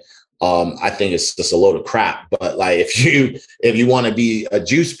of it. I think it's just a load of crap. But like, if you want to be a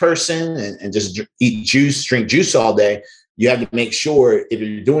juice person and just eat juice, drink juice all day, you have to make sure if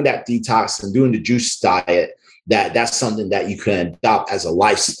you're doing that detox and doing the juice diet, that's something that you can adopt as a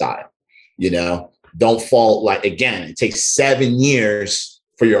lifestyle. Don't fall, like, again, it takes 7 years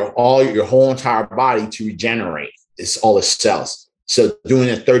for your whole entire body to regenerate. It's all the cells. So doing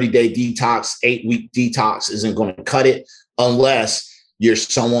a 30-day detox, 8-week detox isn't going to cut it unless you're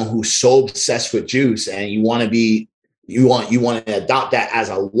someone who's so obsessed with juice and you want to adopt that as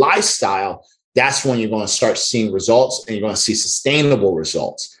a lifestyle. That's when you're going to start seeing results, and you're going to see sustainable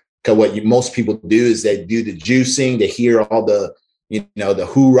results. Because what most people do is they do the juicing, they hear all the, the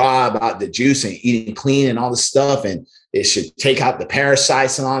hoorah about the juice and eating clean and all this stuff, and it should take out the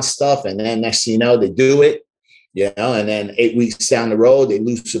parasites and all this stuff. And then next thing you know, they do it, and then 8 weeks down the road, they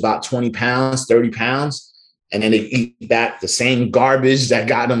lose about 20 pounds, 30 pounds. And then they eat back the same garbage that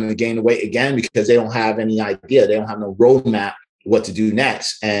got them to gain the weight again, because they don't have any idea. They don't have no roadmap what to do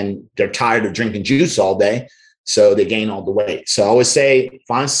next. And they're tired of drinking juice all day. So they gain all the weight. So I always say,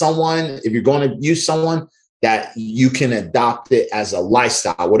 find someone, if you're going to use someone, that you can adopt it as a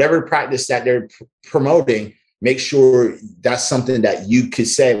lifestyle. Whatever practice that they're promoting, make sure that's something that you could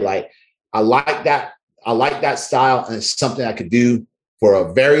say, like, I like that style, and it's something I could do for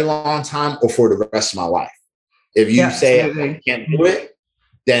a very long time or for the rest of my life. If you say I can't do it,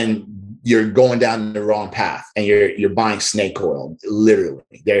 then you're going down the wrong path, and you're buying snake oil, literally.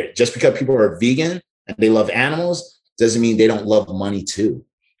 Just because people are vegan and they love animals doesn't mean they don't love money too.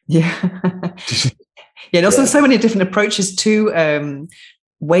 Yeah. Yeah. There's also so many different approaches to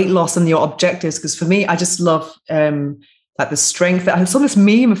weight loss and your objectives. Because for me, I just love like the strength. I saw this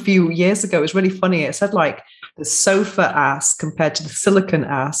meme a few years ago. It was really funny. It said like the sofa ass compared to the silicon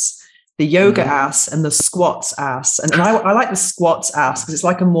ass, the yoga ass and the squats ass. And I like the squats ass because it's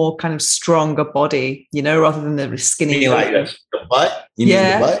like a more kind of stronger body, rather than the skinny. You mean like the butt? You mean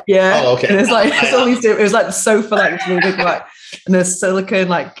the butt? Yeah. Oh, okay. And it's like, it's all these, it was like the sofa, like it's really big, like, and there's silicone,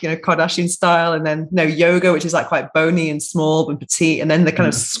 like, Kardashian style. And then, yoga, which is like quite bony and small and petite. And then the kind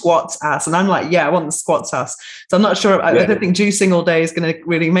of squats ass. And I'm like, I want the squats ass. So I'm not sure. I don't think juicing all day is going to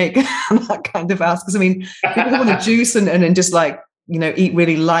really make that kind of ass. Because I mean, people who want to juice and just like, eat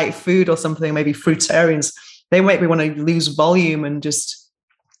really light food or something, maybe fruitarians, they might want to lose volume and just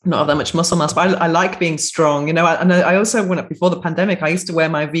not have that much muscle mass. But I like being strong, and I also, before the pandemic, I used to wear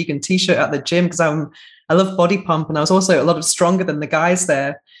my vegan t-shirt at the gym because I love body pump, and I was also a lot stronger than the guys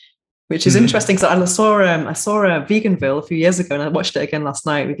there, which is interesting. So I saw a Veganville a few years ago, and I watched it again last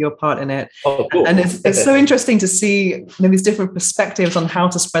night with your part in it. Oh, cool. And it's so interesting to see these different perspectives on how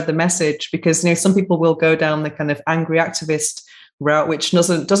to spread the message, because some people will go down the kind of angry activist route, which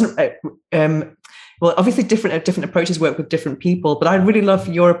doesn't well, obviously different approaches work with different people, but I really love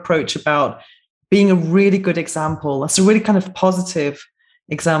your approach about being a really good example. That's a really kind of positive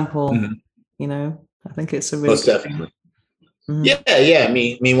example. I think it's a really most definitely. Yeah. I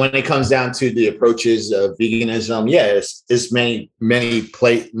mean, when it comes down to the approaches of veganism, it's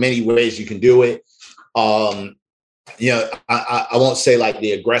many ways you can do it. I won't say like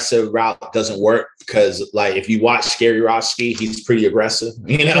the aggressive route doesn't work, because like if you watch Scary Roski, he's pretty aggressive,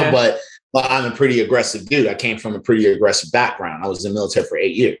 but I'm a pretty aggressive dude. I came from a pretty aggressive background. I was in the military for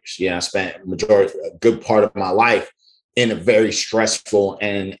 8 years. I spent a good part of my life in a very stressful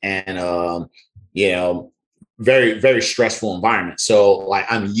and very, very stressful environment. So like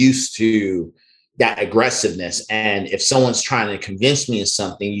I'm used to that aggressiveness. And if someone's trying to convince me of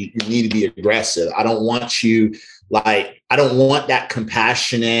something, you need to be aggressive. I don't want that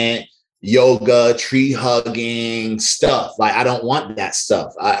compassionate yoga, tree hugging stuff. Like, I don't want that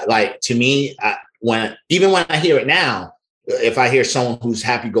stuff. To me, when I hear it now, if I hear someone who's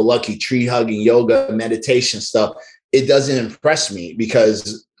happy-go-lucky, tree hugging, yoga, meditation stuff, it doesn't impress me,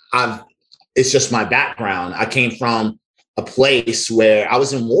 because it's just my background. I came from a place where I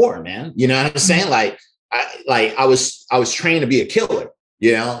was in war, man. You know what I'm saying? I was trained to be a killer,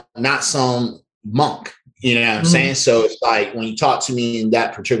 not some monk. You know what I'm saying? So it's like, when you talk to me in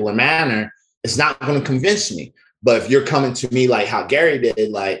that particular manner, it's not going to convince me. But if you're coming to me like how Gary did,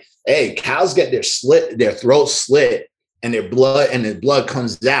 like, hey, cows get their throats slit and their blood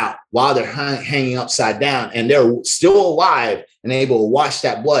comes out while they're hanging upside down, and they're still alive and able to watch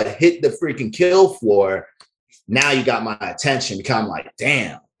that blood hit the freaking kill floor. Now you got my attention, because I'm like,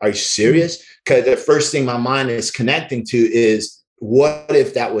 damn, are you serious? Because the first thing my mind is connecting to is, what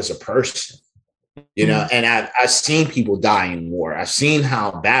if that was a person? And I've seen people die in war. I've seen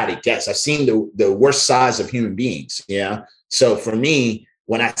how bad it gets. I've seen the worst size of human beings. So for me,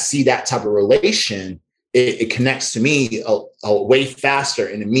 when I see that type of relation, it connects to me a way faster,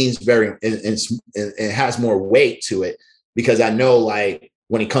 and it means it has more weight to it, because I know, like,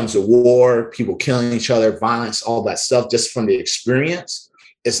 when it comes to war, people killing each other, violence, all that stuff, just from the experience,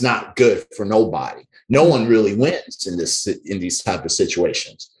 it's not good for nobody. No one really wins in these type of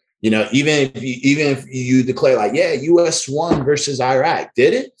situations. Even if you declare like, yeah, US won versus Iraq,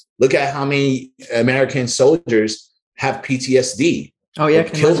 did it? Look at how many American soldiers have PTSD. Oh yeah,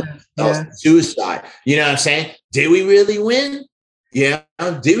 killed themselves, suicide. You know what I'm saying? Did we really win? Yeah.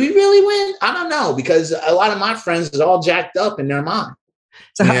 Did we really win? I don't know, because a lot of my friends is all jacked up in their mind.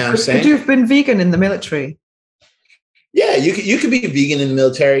 So could you have been vegan in the military? Yeah, you could be vegan in the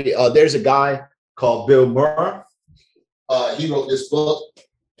military. There's a guy called Bill Murrah. He wrote this book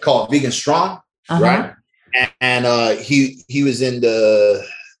called Vegan Strong, right? And he was in the,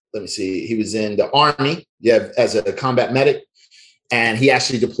 he was in the Army, as a combat medic. And he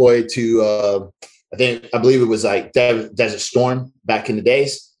actually deployed to, I believe it was like Desert Storm back in the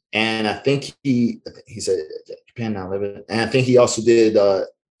days. And I think he said Japan 9/11. And I think he also did,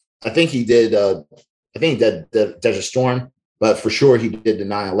 he did the Desert Storm, but for sure he did the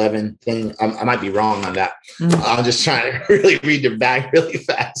 9/11 thing. I might be wrong on that. I'm just trying to really read the back really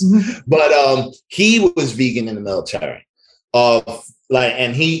fast. But he was vegan in the military.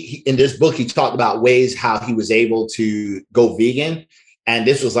 And he in this book, he talked about ways how he was able to go vegan. And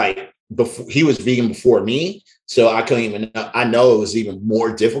this was like, before he was vegan before me. So I couldn't even know. I know it was even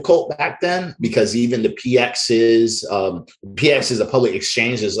more difficult back then, because even the PXs, PX is a public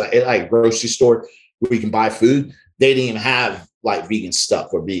exchange, is like grocery store where you can buy food. They didn't even have like vegan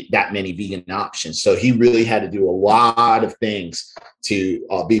stuff or that many vegan options. So he really had to do a lot of things to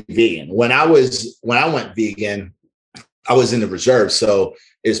be vegan. When I went vegan, I was in the reserve, so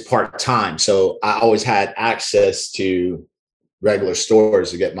it's part-time. So I always had access to regular stores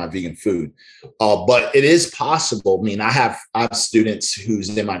to get my vegan food. But it is possible. I mean, I have students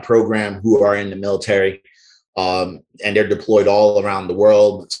who's in my program who are in the military, and they're deployed all around the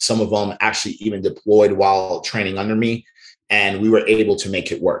world. Some of them actually even deployed while training under me, and we were able to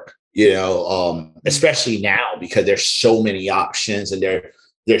make it work, especially now, because there's so many options, and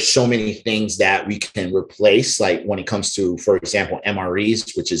there's so many things that we can replace. Like when it comes to, for example,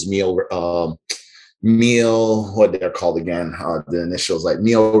 MREs, which is what they're called again, the initials, like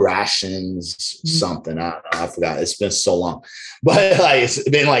meal rations, something. I forgot. It's been so long, but like, it's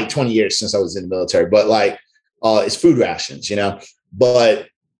been like 20 years since I was in the military, but like, it's food rations, but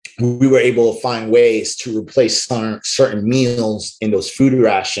we were able to find ways to replace certain meals in those food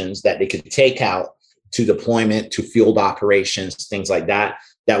rations that they could take out to deployment, to field operations, things like that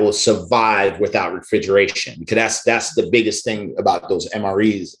will survive without refrigeration. Because that's the biggest thing about those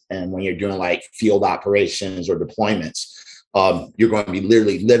MREs. And when you're doing like field operations or deployments, you're going to be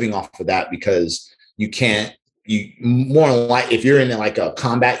literally living off of that, because more like if you're in like a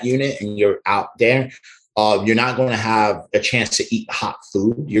combat unit and you're out there, you're not going to have a chance to eat hot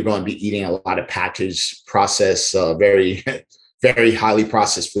food. You're going to be eating a lot of packaged, processed, very, very highly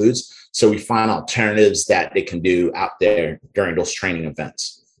processed foods. So we find alternatives that they can do out there during those training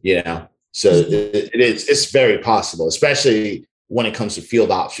events, So it's very possible, especially when it comes to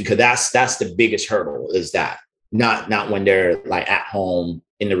field ops, because that's the biggest hurdle, is that not when they're like at home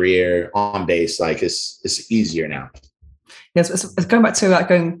in the rear on base. Like it's easier now. Yes, it's going back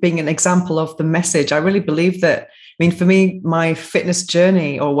to being an example of the message. I really believe that. I mean, for me, my fitness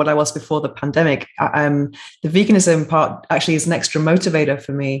journey, or what I was before the pandemic, the veganism part actually is an extra motivator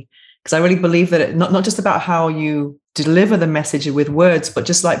for me, because I really believe that not just about how you deliver the message with words, but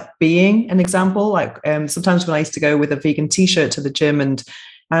just like being an example. Like sometimes when I used to go with a vegan t-shirt to the gym, and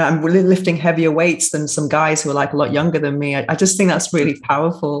I'm really lifting heavier weights than some guys who are like a lot younger than me. I just think that's really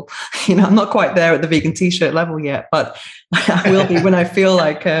powerful. I'm not quite there at the vegan t-shirt level yet, but I will be when I feel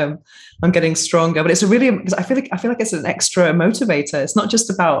like I'm getting stronger. But it's because I feel like it's an extra motivator. It's not just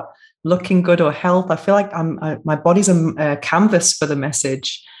about looking good or health. I feel like my body's a canvas for the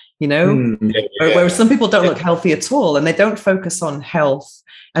message. Whereas some people don't look healthy at all, and they don't focus on health.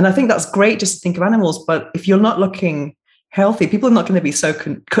 And I think that's great just to think of animals. But if you're not looking healthy, people are not going to be some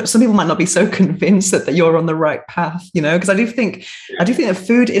people might not be so convinced that you're on the right path, because I do think that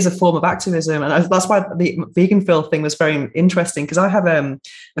food is a form of activism. And that's why the vegan Phil thing was very interesting, because I have a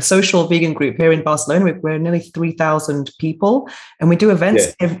social vegan group here in Barcelona. We're nearly 3,000 people, and we do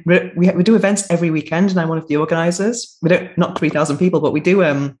events. We do events every weekend, and I'm one of the organizers. We don't, not 3,000 people, but we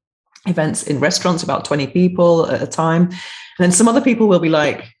do events in restaurants, about 20 people at a time. And then some other people will be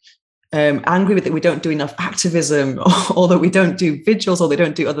like, angry with that we don't do enough activism, or that we don't do vigils, or they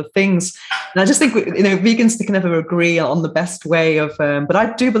don't do other things. And I just think vegans can never agree on the best way of. But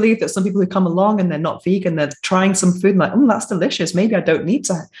I do believe that some people who come along and they're not vegan, they're trying some food and like, that's delicious. Maybe I don't need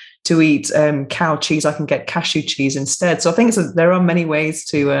to eat cow cheese. I can get cashew cheese instead. So I think there are many ways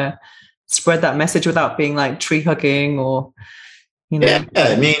to spread that message without being like tree hugging or. Yeah,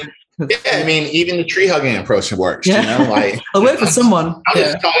 I mean, Yeah, I mean, even the tree hugging approach works, Yeah. you know, like I'll work for someone. I'm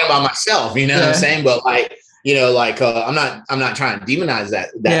just talking about myself, you know what I'm saying? But like, you know, like I'm not trying to demonize that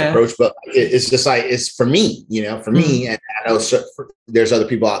approach, but it's just like, it's for me, you know, for me. And I know there's other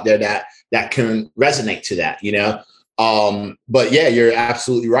people out there that can resonate to that, you know? But yeah, you're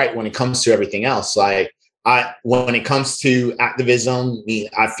absolutely right. When it comes to everything else, like when it comes to activism,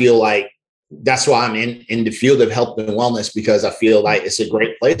 I feel like that's why I'm in the field of health and wellness, because I feel like it's a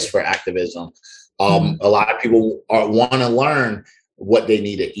great place for activism. A lot of people want to learn what they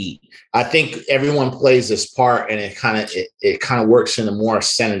need to eat. I think everyone plays this part, and it kind of works in a more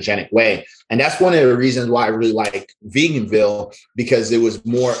synergetic way. And that's one of the reasons why I really like Veganville, because it was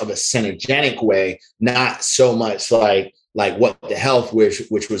more of a synergetic way, not so much like What the Health,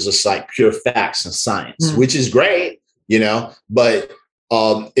 which was just like pure facts and science, which is great, you know, but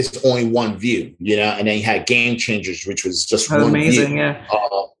it's only one view, you know. And then you had Game Changers, which was just one amazing, view.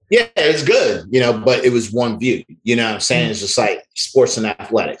 Yeah, it was good, you know, but it was one view. You know what I'm saying? It's just like sports and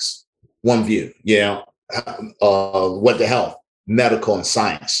athletics, one view, you know, What the Health, medical and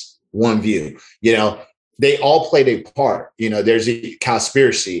science, one view, you know. They all played a part. You know, there's a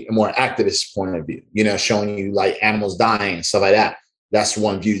conspiracy, a more activist point of view, you know, showing you like animals dying and stuff like that. That's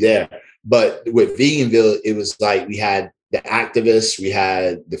one view there. But with Veganville, it was like we had the activists, we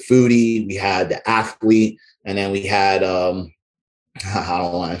had the foodie, we had the athlete, and then we had I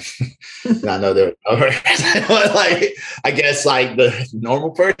don't want to. I know there are like, I guess like the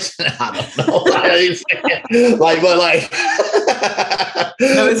normal person. I don't know.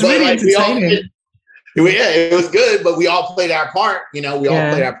 No, it's really entertaining. It was good, but we all played our part. You know, we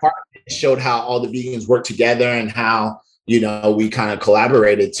all played our part. It showed how all the vegans work together, and how, you know, we kind of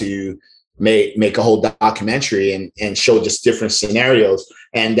collaborated to make a whole documentary and show just different scenarios.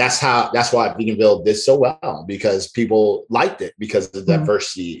 And that's why Veganville did so well, because people liked it because of the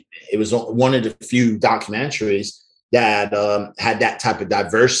diversity. It was one of the few documentaries that had that type of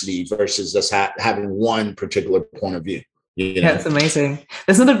diversity versus just having one particular point of view. You know? Yeah, it's amazing.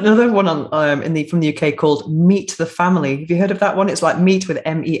 There's another one on from the UK called Meet the Family. Have you heard of that one? It's like meat with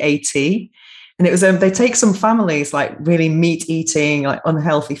MEAT. And it was they take some families, like really meat eating, like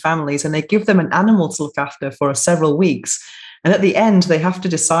unhealthy families, and they give them an animal to look after for several weeks. And at the end, they have to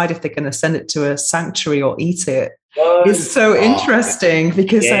decide if they're going to send it to a sanctuary or eat it. It's so interesting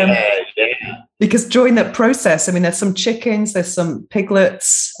because because during that process, I mean, there's some chickens, there's some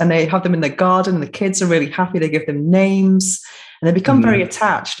piglets, and they have them in the garden. And the kids are really happy. They give them names, and they become very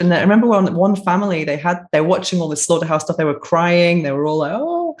attached. And I remember one family, they're watching all the slaughterhouse stuff. They were crying. They were all like,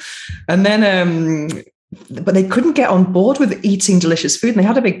 oh, and then, but they couldn't get on board with eating delicious food. And they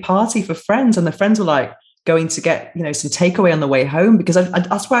had a big party for friends, and the friends were like going to get, you know, some takeaway on the way home, because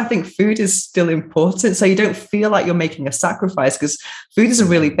that's why I think food is still important. So you don't feel like you're making a sacrifice, because food is a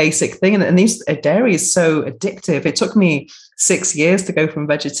really basic thing. And dairy is so addictive. It took me 6 years to go from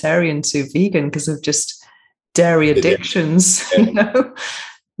vegetarian to vegan because of just dairy addictions. You know,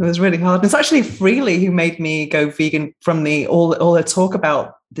 it was really hard. And it's actually Freely who made me go vegan from all the talk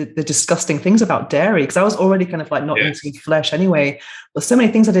about the disgusting things about dairy, because I was already kind of like not eating flesh anyway. But so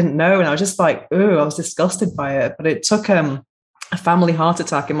many things I didn't know, and I was just like, oh, I was disgusted by it. But it took a family heart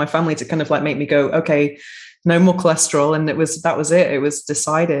attack in my family to kind of like make me go, okay, no more cholesterol. And that was it. It was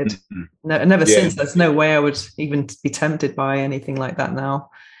decided. And ever since, there's no way I would even be tempted by anything like that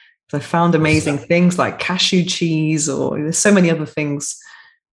now. So I found amazing things like cashew cheese, or there's so many other things,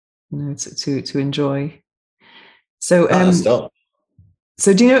 you know, to enjoy. So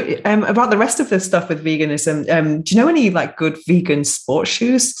so do you know about the rest of the stuff with veganism? Do you know any like good vegan sports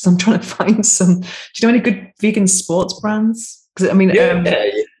shoes? Because I'm trying to find some. Do you know any good vegan sports brands? Because I mean,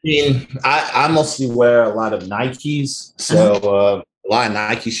 I mostly wear a lot of Nikes, so a lot of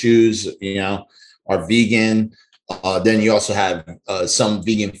Nike shoes, you know, are vegan. Then you also have some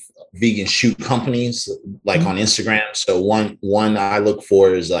vegan shoe companies like on Instagram. So one I look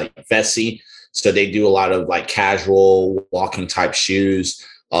for is like Vessi. So they do a lot of like casual walking type shoes.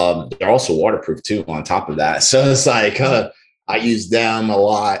 They're also waterproof too on top of that. So it's like I use them a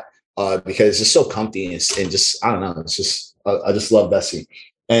lot because it's just so comfy and just, I don't know, it's just, I just love Vessi.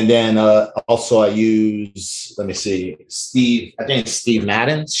 And then also I use, let me see, I think it's Steve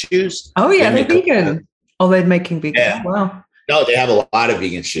Madden's shoes. Oh yeah, they're vegan. Oh, they're making vegan. Yeah. Oh, wow. No, they have a lot of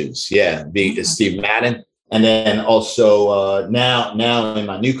vegan shoes. Yeah, Steve Madden. And then also now in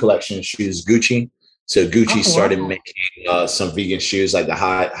my new collection of shoes, Gucci. So Gucci started making some vegan shoes, like the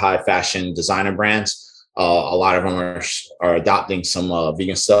high fashion designer brands. A lot of them are adopting some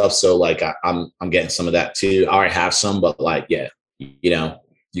vegan stuff. So like I'm getting some of that too. I already have some, but like, yeah, you know,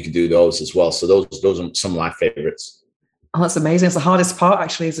 you can do those as well. So those are some of my favorites. Oh, that's amazing. It's the hardest part,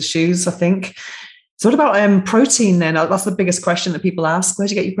 actually, is the shoes, I think. So what about protein then? That's the biggest question that people ask. Where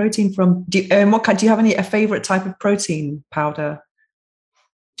do you get your protein from? Do you have a favorite type of protein powder?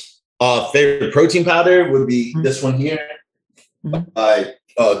 Favorite protein powder would be this one here,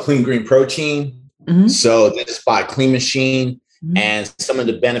 Clean Green Protein. So this is by Clean Machine. And some of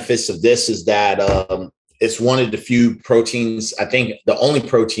the benefits of this is that it's one of the few proteins, I think the only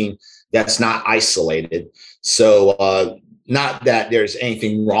protein that's not isolated. So not that there's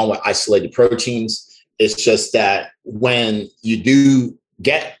anything wrong with isolated proteins. It's just that when you do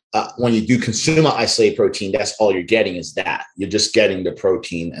consume an isolated protein, that's all you're getting is that. You're just getting the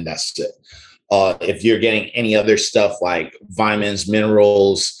protein and that's it. If you're getting any other stuff like vitamins,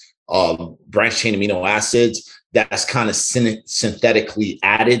 minerals, branched chain amino acids, that's kind of synthetically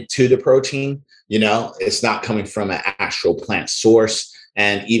added to the protein. It's not coming from an actual plant source.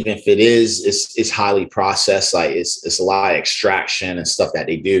 And even if it is, it's highly processed. Like it's a lot of extraction and stuff that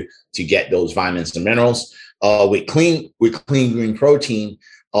they do to get those vitamins and minerals. With clean green protein,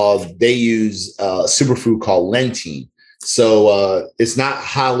 they use a superfood called lentine. So it's not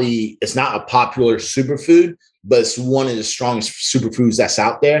a popular superfood, but it's one of the strongest superfoods that's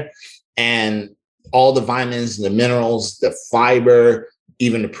out there. And all the vitamins, the minerals, the fiber,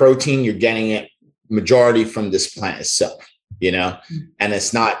 even the protein, you're getting it majority from this plant itself. And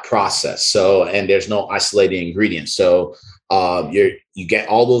it's not processed. So, and there's no isolated ingredients. So you get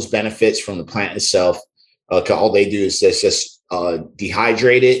all those benefits from the plant itself. All they do is just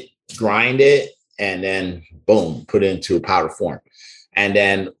dehydrate it, grind it, and then boom, put it into a powder form. And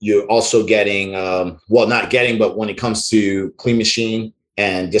then you're also getting, but when it comes to Clean Machine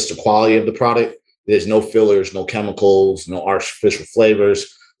and just the quality of the product, there's no fillers, no chemicals, no artificial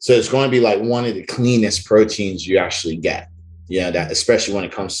flavors. So it's going to be like one of the cleanest proteins you actually get. That especially when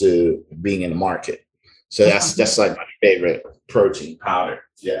it comes to being in the market. So that's like my favorite protein powder.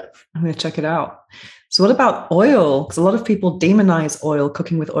 Yeah. I'm going to check it out. So what about oil? Because a lot of people demonize oil,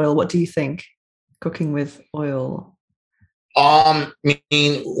 cooking with oil. What do you think? Cooking with oil? I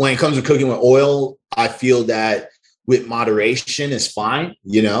mean, when it comes to cooking with oil, I feel that with moderation is fine.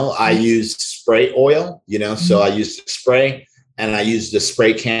 I use spray oil, so I use the spray and I use the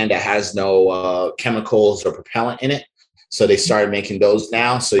spray can that has no chemicals or propellant in it. So they started making those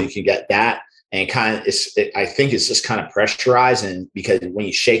now, so you can get that. And I think it's just kind of pressurized, and because when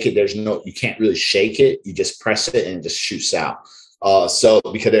you shake it, you can't really shake it. You just press it and it just shoots out. So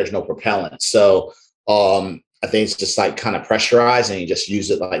because there's no propellant, so I think it's just like kind of pressurized, and you just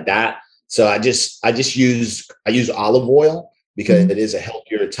use it like that. So I use olive oil because it is a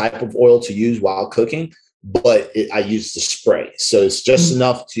healthier type of oil to use while cooking, but I use the spray, so it's just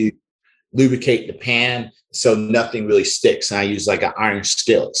enough to lubricate the pan so nothing really sticks. And I use like an iron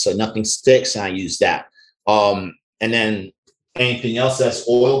skillet, so nothing sticks, and I use that. And then anything else that's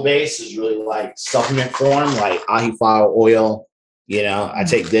oil based is really like supplement form, like ahi flower oil. I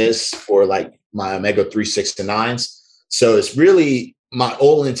take this for like my omega-3, 6, and 9s. So it's really, my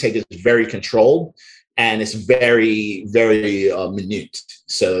oil intake is very controlled, and it's very, very minute.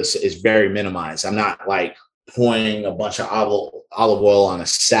 So it's very minimized. I'm not like pouring a bunch of olive oil on a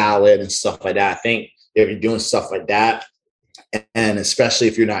salad and stuff like that. I think if you're doing stuff like that, and especially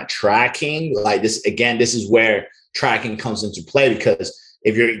if you're not tracking like this, again, this is where tracking comes into play, because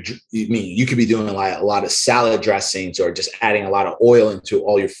if you could be doing like a lot of salad dressings or just adding a lot of oil into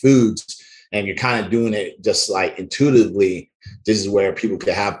all your foods, and you're kind of doing it just like intuitively. This is where people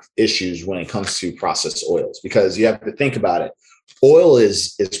could have issues when it comes to processed oils, because you have to think about it. Oil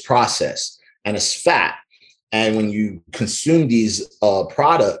is processed and it's fat. And when you consume these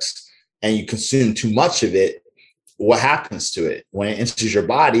products and you consume too much of it, what happens to it? When it enters your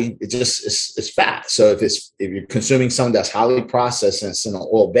body, it's fat. So if you're consuming something that's highly processed and it's in an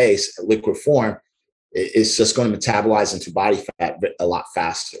oil base, liquid form, it's just going to metabolize into body fat a lot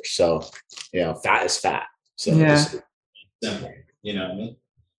faster. So, fat is fat. So it's simple, what I mean?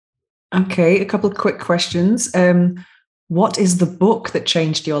 Okay, a couple of quick questions. What is the book that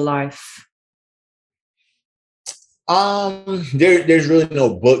changed your life? There's really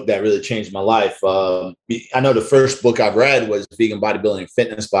no book that really changed my life. I know the first book I've read was Vegan Bodybuilding and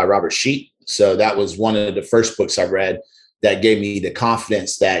Fitness by Robert Sheet. So that was one of the first books I read that gave me the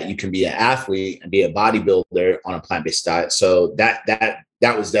confidence that you can be an athlete and be a bodybuilder on a plant-based diet. So that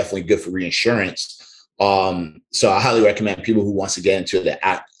was definitely good for reinsurance. So I highly recommend people who wants to get into the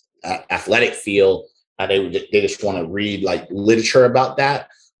athletic field, they just want to read like literature about that.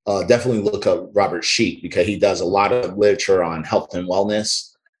 Definitely look up Robert Sheet, because he does a lot of literature on health and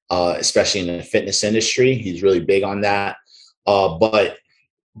wellness, especially in the fitness industry. He's really big on that. But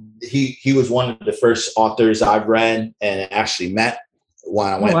he was one of the first authors I've read and actually met when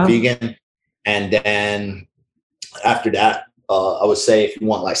I went vegan. And then after that, I would say if you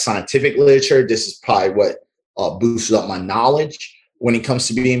want like scientific literature, this is probably what boosted up my knowledge when it comes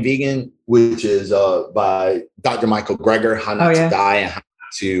to being vegan, which is by Dr. Michael Greger, How Not to Die and How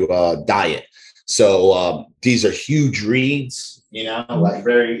to Diet. So these are huge reads, you know, like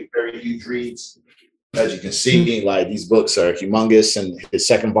very, very huge reads. As you can see, like these books are humongous, and his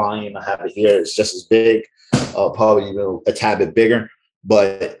second volume, I have it here, it's just as big, probably even a tad bit bigger.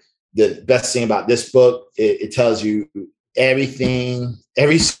 But the best thing about this book, it tells you everything,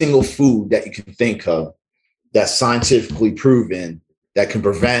 every single food that you can think of that's scientifically proven that can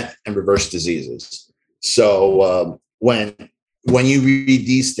prevent and reverse diseases. So when you read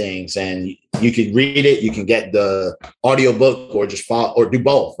these things, and you can read it, you can get the audiobook or just follow, or do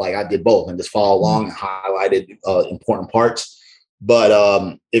both. Like I did both and just follow along and highlighted important parts.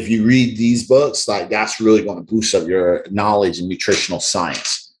 But if you read these books, like that's really going to boost up your knowledge in nutritional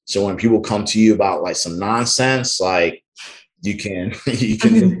science. So when people come to you about like some nonsense, like you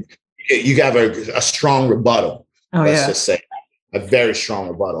have a strong rebuttal. Let's just say a very strong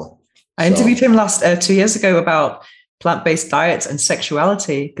rebuttal. I interviewed him 2 years ago about plant-based diets and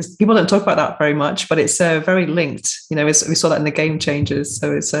sexuality, because people don't talk about that very much, but it's very linked. You know, we saw that in the Game Changers.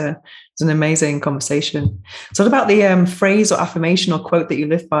 So it's an amazing conversation. So what about the phrase or affirmation or quote that you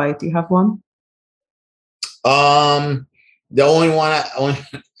live by? Do you have one? The only one,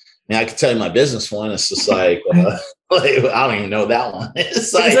 I can tell you my business one. It's just like, I don't even know that one.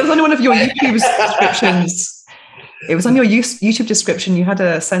 It's like, it was on one of your YouTube descriptions. It was on your YouTube description. You had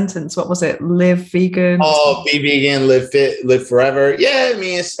a sentence. What was it? Live vegan. Oh, be vegan, live fit, live forever. Yeah, I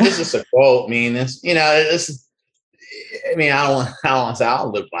mean, it's just a quote. I mean, I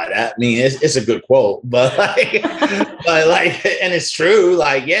don't live by that. I mean, it's a good quote, but and it's true.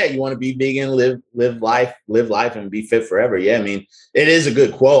 Like, yeah, you want to be vegan, live life, and be fit forever. Yeah, I mean, it is a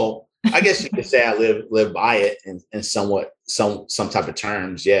good quote. I guess you could say I live by it in somewhat some type of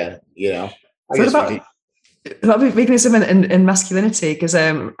terms. Yeah, you know. About veganism and masculinity, because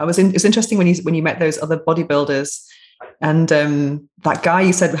it's interesting when you met those other bodybuilders, and that guy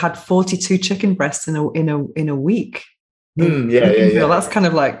you said had 42 chicken breasts in a week. Yeah. That's kind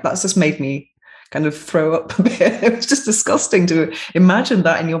of like, that's just made me kind of throw up a bit. It was just disgusting to imagine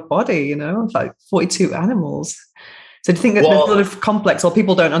that in your body, you know, like 42 animals. So do you think that there's a lot of complex, or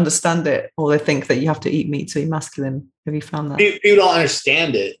people don't understand it, or they think that you have to eat meat to be masculine? Have you found that? People don't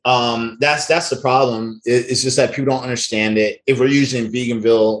understand it. That's the problem. It's just that people don't understand it. If we're using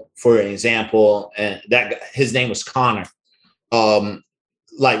Veganville for an example, and that his name was Connor,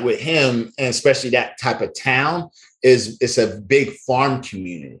 like with him, and especially that type of town, it's a big farm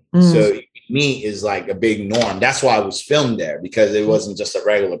community. So meat is like a big norm. That's why it was filmed there, because it wasn't just a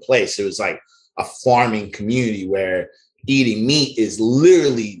regular place. It was like a farming community where eating meat is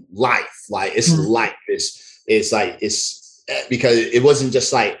literally life. Like it's life. It's because it wasn't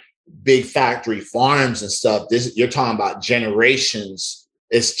just like big factory farms and stuff. You're talking about generations.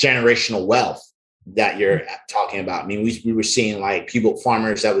 It's generational wealth that you're talking about. I mean, we were seeing like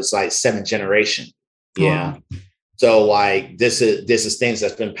farmers that was like 7th generation. Yeah. Wow. So like this is things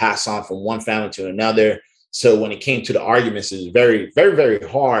that's been passed on from one family to another. So when it came to the arguments, it was very, very, very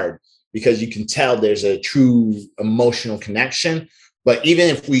hard, because you can tell there's a true emotional connection. But even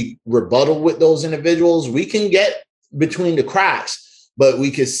if we rebuttal with those individuals, we can get between the cracks, but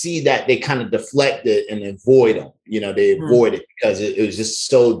we could see that they kind of deflect it and avoid them. You know, they avoid it because it was just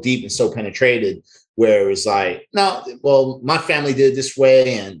so deep and so penetrated, where it was like, no, well, my family did it this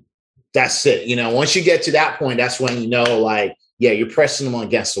way, and that's it. You know, once you get to that point, that's when, you know, like, yeah, you're pressing them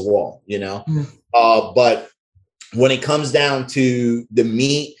against the wall, you know. But when it comes down to the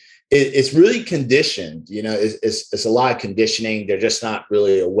meat, it's really conditioned, you know, it's a lot of conditioning. They're just not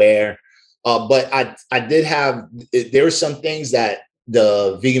really aware. But I did have, there were some things that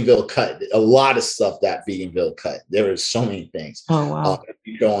the Veganville cut, a lot of stuff that Veganville cut. There were so many things. Oh, wow.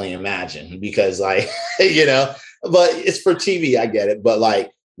 You can only imagine, because like, you know, but it's for TV. I get it. But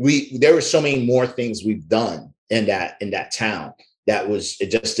like there were so many more things we've done in that town.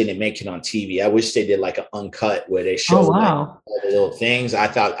 It just didn't make it on TV. I wish they did like an uncut where they show like all the little things. I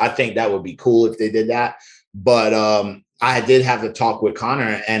think that would be cool if they did that. But I did have a talk with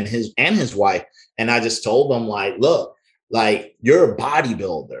Connor and his wife, and I just told them like, look, like you're a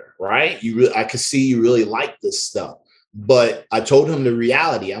bodybuilder, right? I could see you really like this stuff. But I told him the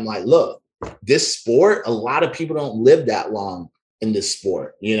reality. I'm like, look, this sport, a lot of people don't live that long in this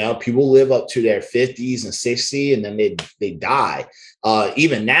sport. You know, people live up to their 50s and 60 and then they die.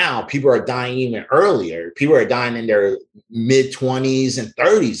 Even now, people are dying even earlier. People are dying in their mid 20s and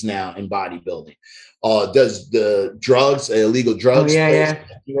 30s now in bodybuilding. Does the illegal drugs play a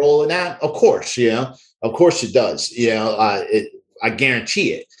role in that? Of course, of course it does. I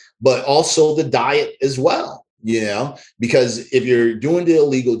guarantee it. But also the diet as well, because if you're doing the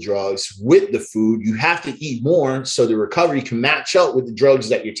illegal drugs with the food, you have to eat more so the recovery can match up with the drugs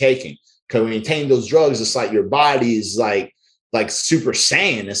that you're taking. Because when you take those drugs, it's like your body is like Super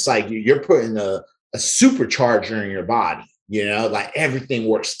Saiyan. It's like you're putting a supercharger in your body, like everything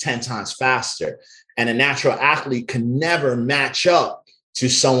works 10 times faster. And a natural athlete can never match up to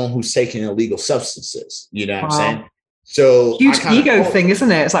someone who's taking illegal substances. You know what I'm saying? So huge ego thing,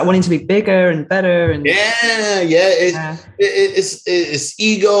 isn't it? It's like wanting to be bigger and better. And it's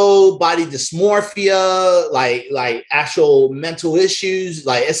ego, body dysmorphia, like actual mental issues.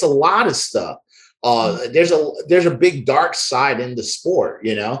 Like it's a lot of stuff. There's a big dark side in the sport,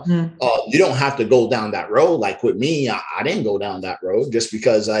 you don't have to go down that road. Like with me, I didn't go down that road just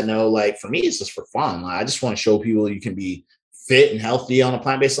because I know, like, for me, it's just for fun. Like, I just want to show people you can be fit and healthy on a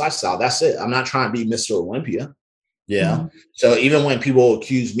plant-based lifestyle. That's it. I'm not trying to be Mr. Olympia. So even when people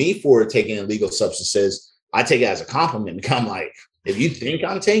accuse me for taking illegal substances, I take it as a compliment. Because I'm like, if you think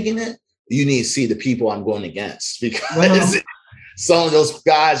I'm taking it, you need to see the people I'm going against, because some of those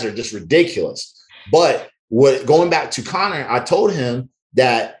guys are just ridiculous. But going back to Connor, I told him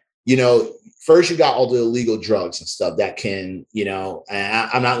that, first you got all the illegal drugs and stuff that can, and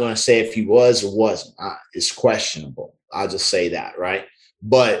I'm not going to say if he was or wasn't. It's questionable. I'll just say that, right?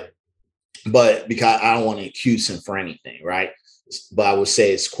 But because I don't want to accuse him for anything, right? But I would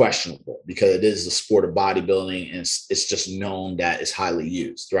say it's questionable because it is the sport of bodybuilding and it's just known that it's highly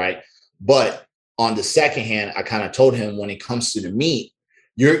used, right? But on the second hand, I kind of told him when it comes to the meat,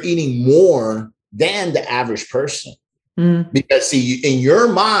 you're eating more than the average person. Because see, in your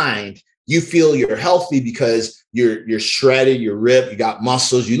mind, you feel you're healthy because you're shredded, you're ripped, you got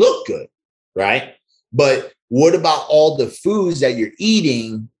muscles, you look good, right? But what about all the foods that you're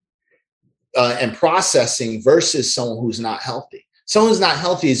eating and processing versus someone who's not healthy? Someone who's not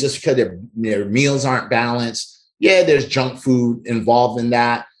healthy is just because their meals aren't balanced. Yeah, there's junk food involved in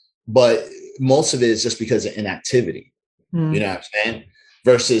that, but most of it is just because of inactivity. You know what I'm saying?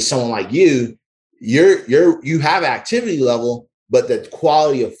 Versus someone like you have activity level, but the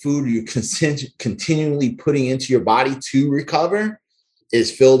quality of food you're continually putting into your body to recover is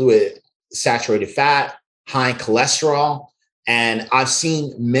filled with saturated fat, high cholesterol. And I've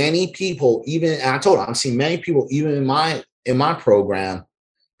seen many people, I've seen many people even in my program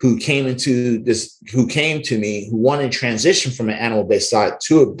who came to me, who wanted to transition from an animal-based diet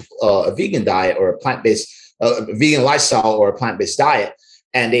to a vegan diet or a plant-based vegan lifestyle or a plant-based diet.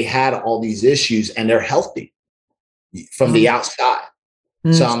 And they had all these issues and they're healthy from the outside.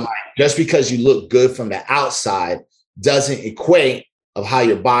 So I'm like, just because you look good from the outside doesn't equate of how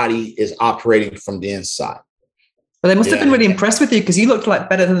your body is operating from the inside. Well, they must have been really impressed with you because you looked like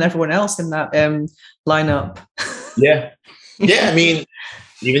better than everyone else in that lineup. Yeah. I mean,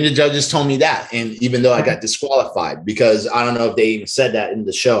 even the judges told me that. And even though I got disqualified, because I don't know if they even said that in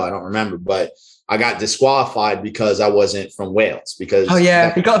the show, I don't remember, but I got disqualified because I wasn't from Wales. Because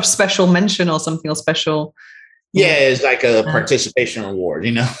you got a special mention or something, or special. Yeah, it's like a participation award,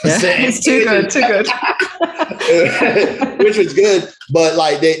 It's too good. Which was good. But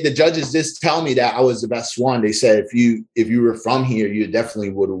like the judges just tell me that I was the best one. They said if you were from here, you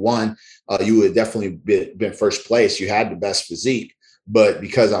definitely would have won. You would definitely been first place. You had the best physique. But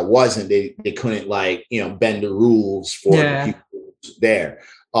because I wasn't, they couldn't bend the rules for the people there.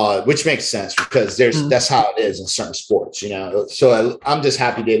 Which makes sense because that's how it is in certain sports, So I'm just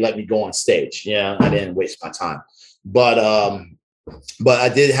happy they let me go on stage. I didn't waste my time, but I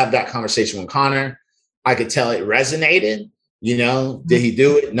did have that conversation with Connor. I could tell it resonated. Did he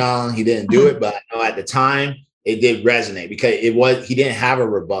do it? No, he didn't do it. But I know at the time it did resonate because he didn't have a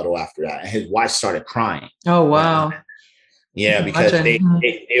rebuttal after that, and his wife started crying. Oh wow. Yeah, because they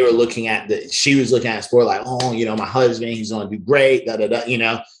were looking at she was looking at sport like, oh, my husband, he's going to do great,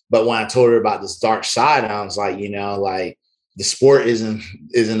 But when I told her about this dark side, I was like, like the sport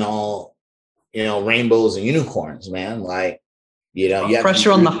isn't all, rainbows and unicorns, man. Like, you have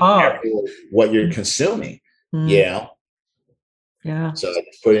pressure on the heart, what you're consuming, Yeah. So I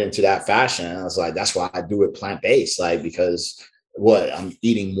just put it into that fashion. And I was like, that's why I do it plant-based, like, because I'm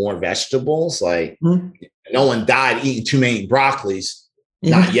eating more vegetables, like. No one died eating too many broccolis,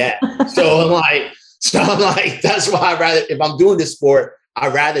 not yet. So I'm like, that's why if I'm doing this sport,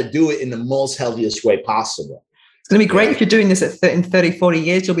 I'd rather do it in the most healthiest way possible. going to be great if you're doing this in 30, 40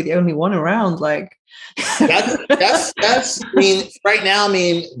 years. You'll be the only one around. Like that's. I mean, right now, I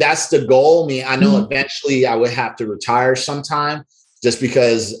mean, that's the goal. I mean, I know eventually I would have to retire sometime, just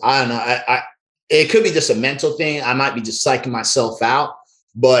because I don't know. It could be just a mental thing. I might be just psyching myself out,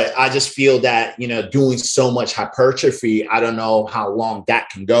 but I just feel that, you know, doing so much hypertrophy, I don't know how long that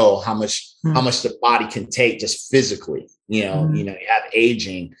can go, how much the body can take just physically. You know, you have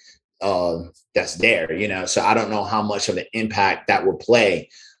aging that's there, you know, so I don't know how much of an impact that will play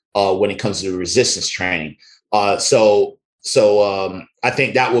when it comes to resistance training. So I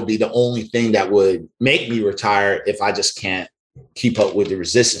think that would be the only thing that would make me retire if I just can't keep up with the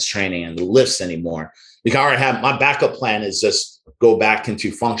resistance training and the lifts anymore. Because I already have my backup plan is just go back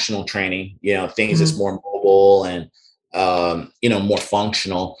into functional training, you know, things that's more mobile and, you know, more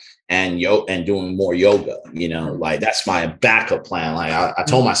functional and doing more yoga, you know, like that's my backup plan. Like I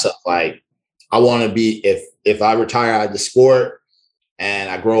told myself, like, I want to be, if I retire out of the sport and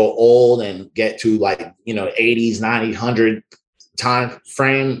I grow old and get to like, you know, 80s, 90, 100 time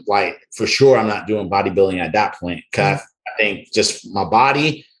frame, like for sure, I'm not doing bodybuilding at that point. Cause I think just my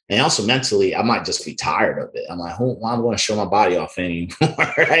body and also mentally, I might just be tired of it. I'm like, I'm going to show my body off anymore.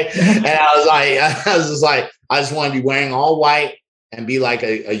 Right. And I was just like, I just want to be wearing all white and be like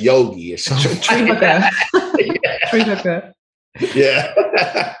a yogi or something. Tree hooker.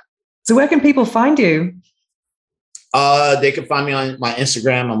 Yeah. So where can people find you? They can find me on my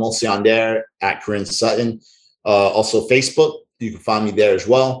Instagram. I'm mostly on there at Korin Sutton. Also Facebook, you can find me there as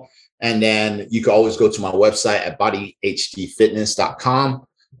well. And then you can always go to my website at bodyhdfitness.com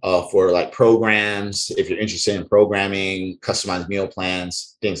for like programs. If you're interested in programming, customized meal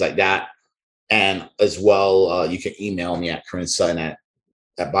plans, things like that. And as well, you can email me at Korin Sutton at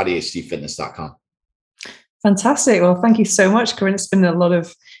bodyhdfitness.com. Fantastic. Well, thank you so much, Korin. It's been a lot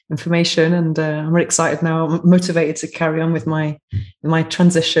of information, and I'm really excited now. I'm motivated to carry on with my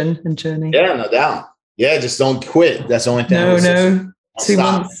transition and journey. Yeah, no doubt. Yeah, just don't quit. That's the only thing. No. 2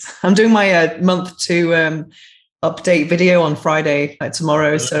 months. I'm doing my month 2 update video on Friday, like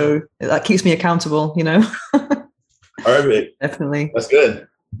tomorrow. So that keeps me accountable, you know. Perfect. Definitely. That's good.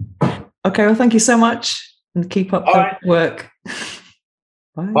 Okay. Well, thank you so much, and keep up the work.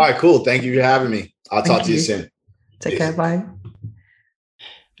 Bye. All right, cool. Thank you for having me. I'll talk to you soon. Take care. Bye.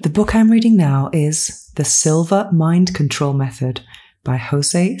 The book I'm reading now is The Silva Mind Control Method by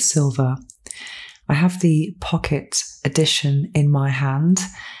Jose Silva. I have the pocket edition in my hand,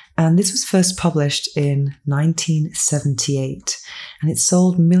 and this was first published in 1978, and it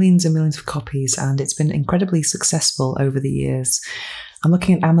sold millions and millions of copies, and it's been incredibly successful over the years. I'm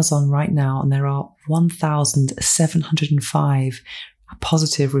looking at Amazon right now, and there are 1,705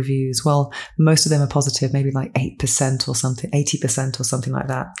 positive reviews. Well, most of them are positive, maybe like 8% or something, 80% or something like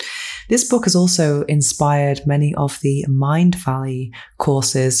that. This book has also inspired many of the Mind Valley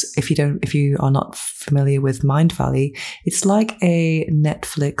courses. If you are not familiar with Mind Valley, it's like a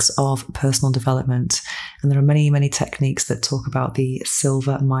Netflix of personal development. And there are many, many techniques that talk about the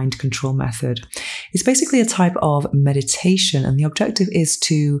Silva mind control method. It's basically a type of meditation, and the objective is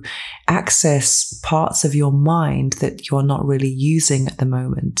to access parts of your mind that you're not really using at the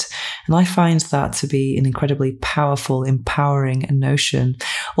moment. And I find that to be an incredibly powerful, empowering notion.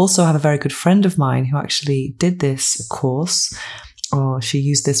 Also, I have a very good friend of mine who actually did this course, or she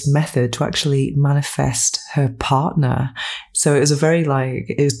used this method to actually manifest her partner. So it was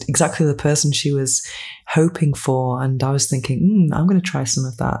it was exactly the person she was hoping for. And I was thinking, I'm going to try some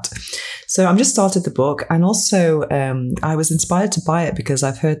of that. So I've just started the book. And also I was inspired to buy it because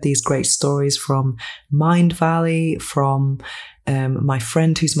I've heard these great stories from Mind Valley, from my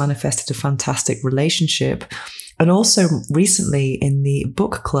friend who's manifested a fantastic relationship. And also recently in the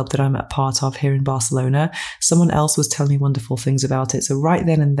book club that I'm a part of here in Barcelona, someone else was telling me wonderful things about it. So right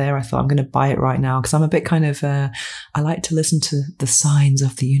then and there, I thought I'm going to buy it right now because I'm a bit kind of, I like to listen to the signs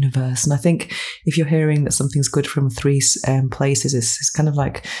of the universe. And I think if you're hearing that something's good from 3 places, it's kind of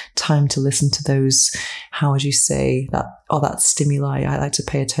like time to listen to those, how would you say, that stimuli. I like to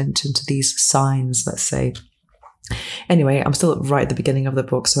pay attention to these signs, let's say. Anyway, I'm still right at the beginning of the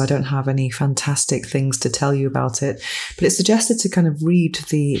book, so I don't have any fantastic things to tell you about it. But it's suggested to kind of read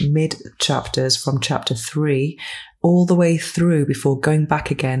the mid chapters from chapter 3 all the way through before going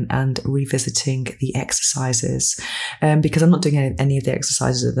back again and revisiting the exercises. Because I'm not doing any of the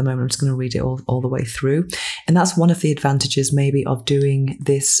exercises at the moment, I'm just going to read it all the way through. And that's one of the advantages maybe of doing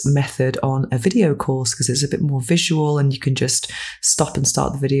this method on a video course, because it's a bit more visual and you can just stop and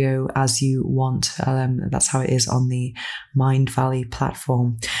start the video as you want. That's how it is on the Mind Valley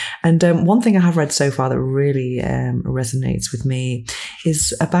platform. And one thing I have read so far that really resonates with me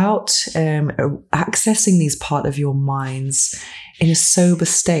is about accessing these part of your minds in a sober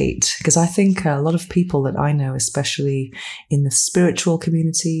state. Because I think a lot of people that I know, especially in the spiritual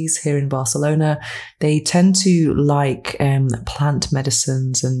communities here in Barcelona, they tend to like plant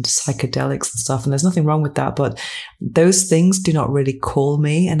medicines and psychedelics and stuff. And there's nothing wrong with that, but those things do not really call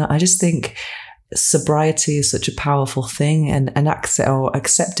me. And I just think sobriety is such a powerful thing, and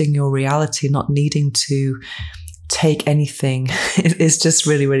accepting your reality, not needing to take anything is just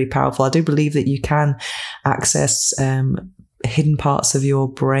really, really powerful. I do believe that you can access hidden parts of your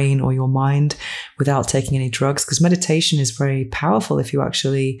brain or your mind without taking any drugs, because meditation is very powerful if you are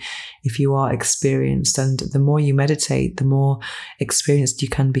experienced. And the more you meditate, the more experienced you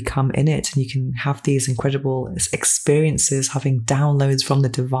can become in it, and you can have these incredible experiences, having downloads from the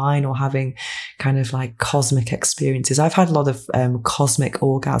divine or having kind of like cosmic experiences. I've had a lot of cosmic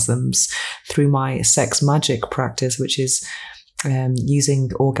orgasms through my sex magic practice, which is using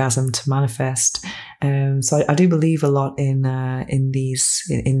orgasm to manifest. So I do believe a lot in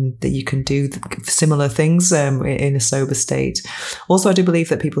that you can do similar things in a sober state. Also, I do believe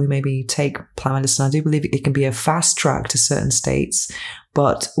that people who maybe take plant medicine, I do believe it can be a fast track to certain states,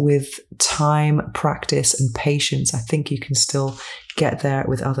 but with time, practice, and patience, I think you can still get there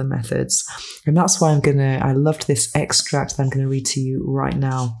with other methods. And that's why I loved this extract that I'm going to read to you right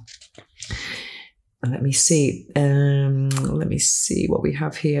now. Let me see what we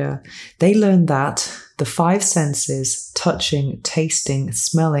have here. They learned that the 5 senses, touching, tasting,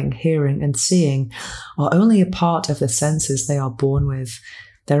 smelling, hearing, and seeing, are only a part of the senses they are born with.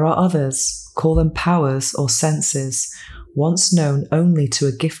 There are others, call them powers or senses, once known only to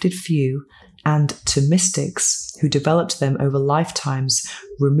a gifted few and to mystics who developed them over lifetimes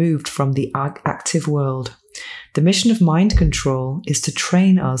removed from the active world. The mission of mind control is to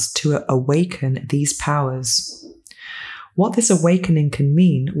train us to awaken these powers. What this awakening can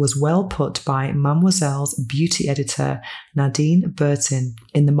mean was well put by Mademoiselle's beauty editor Nadine Burton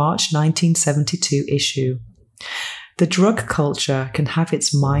in the March 1972 issue. The drug culture can have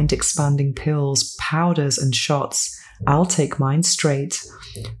its mind-expanding pills, powders, and shots. I'll take mine straight.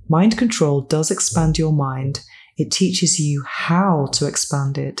 Mind control does expand your mind. It teaches you how to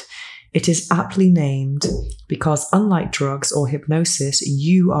expand it. It is aptly named because, unlike drugs or hypnosis,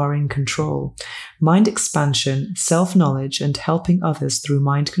 you are in control. Mind expansion, self-knowledge, and helping others through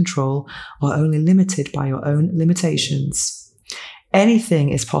mind control are only limited by your own limitations.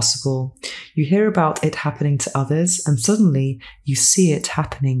 Anything is possible. You hear about it happening to others, and suddenly you see it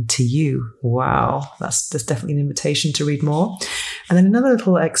happening to you. Wow, that's definitely an invitation to read more. And then another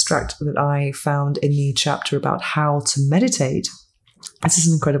little extract that I found in the chapter about how to meditate. This is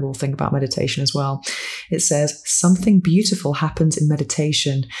an incredible thing about meditation as well. It says, something beautiful happens in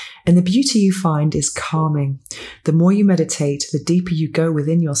meditation, and the beauty you find is calming. The more you meditate, the deeper you go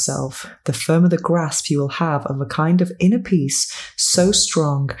within yourself, the firmer the grasp you will have of a kind of inner peace so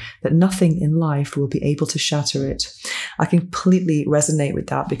strong that nothing in life will be able to shatter it. I completely resonate with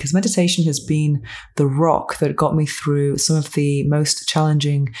that, because meditation has been the rock that got me through some of the most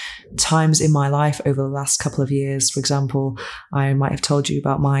challenging times in my life over the last couple of years. For example, I might have told you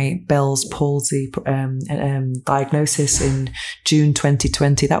about my Bell's palsy diagnosis in June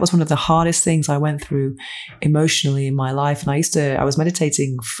 2020. That was one of the hardest things I went through emotionally in my life. And I was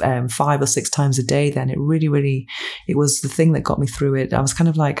meditating 5 or 6 times a day then. It was the thing that got me through it. I was kind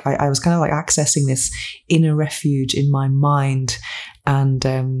of like accessing this inner refuge in my mind and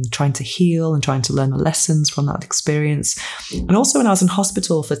trying to heal and trying to learn the lessons from that experience. And also when I was in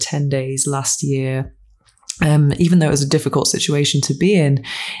hospital for 10 days last year, even though it was a difficult situation to be in,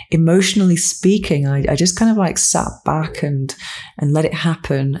 emotionally speaking, I just kind of like sat back and let it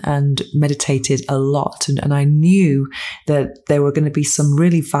happen and meditated a lot. And I knew that there were going to be some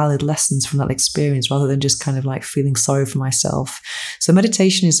really valid lessons from that experience rather than just kind of like feeling sorry for myself. So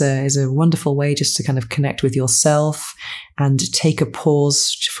meditation is a wonderful way just to kind of connect with yourself and take a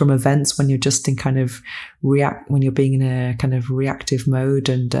pause from events when you're just in kind of when you're being in a kind of reactive mode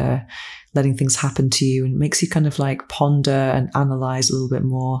and letting things happen to you, and makes you kind of like ponder and analyze a little bit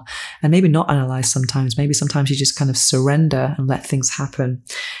more, and maybe not analyze sometimes. Maybe sometimes you just kind of surrender and let things happen.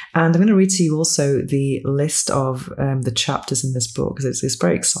 And I'm going to read to you also the list of the chapters in this book, because it's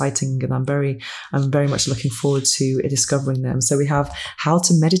very exciting, and I'm very much looking forward to discovering them. So we have how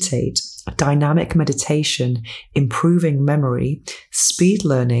to meditate, dynamic meditation, improving memory, speed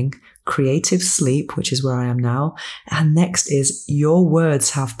learning, creative sleep, which is where I am now. And next is your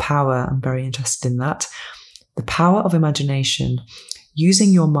words have power. I'm very interested in that. The power of imagination,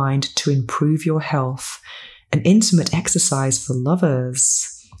 using your mind to improve your health, an intimate exercise for lovers,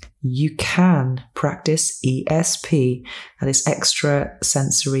 you can practice ESP, that is extra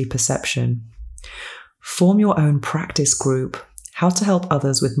sensory perception. Form your own practice group, how to help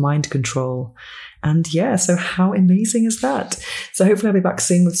others with mind control. And yeah, so how amazing is that? So hopefully I'll be back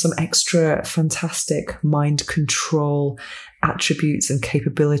soon with some extra fantastic mind control attributes and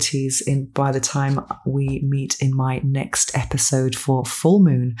capabilities by the time we meet in my next episode for full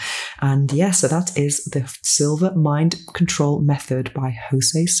moon. And yeah, so that is the Silva Mind Control Method by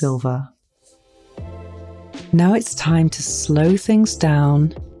Jose Silva. Now it's time to slow things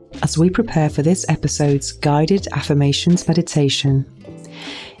down as we prepare for this episode's guided affirmations meditation.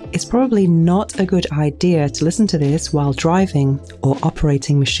 It's probably not a good idea to listen to this while driving or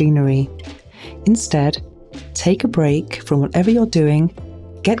operating machinery. Instead, take a break from whatever you're doing,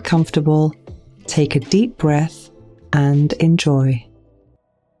 get comfortable, take a deep breath, and enjoy.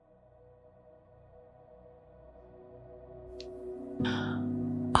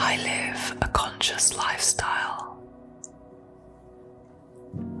 I live a conscious lifestyle.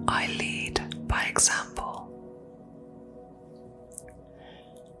 I lead by example.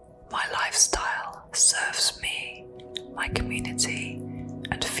 My lifestyle serves me, my community,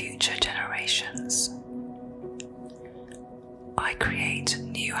 and future generations. I create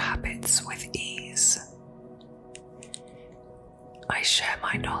new habits with ease. I share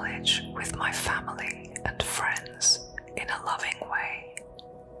my knowledge with my family and friends in a loving way.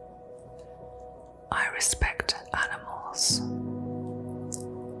 I respect animals.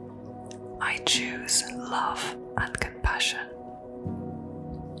 I choose love and compassion.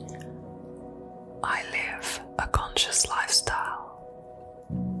 I live a conscious lifestyle.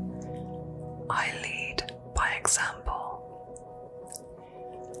 I lead by example.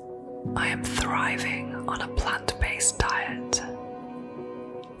 I am thriving on a plant-based diet.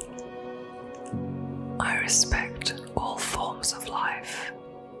 I respect all forms of life.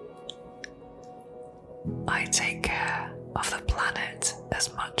 I take care of the planet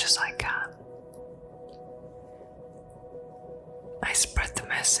as much as I can. I spread the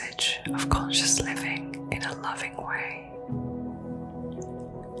message of conscious living in a loving way.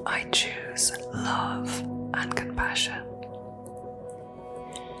 I choose love and compassion.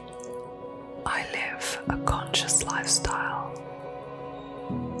 I live a conscious lifestyle.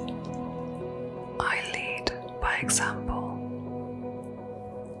 I lead by example.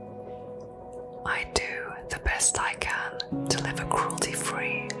 I do the best I can to live a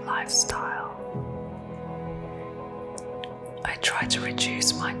cruelty-free lifestyle. I try to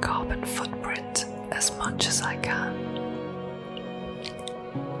reduce my carbon footprint as much as I can.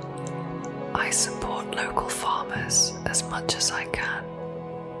 I support local farmers as much as I can.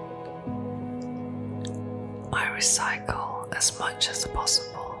 I recycle as much as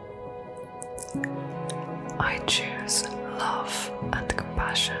possible. I choose love and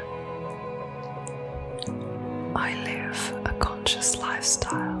compassion. I live a conscious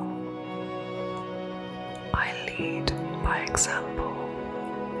lifestyle. I lead by example.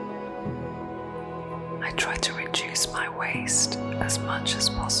 I try to reduce my waste as much as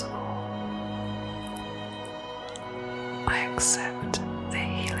possible. I accept the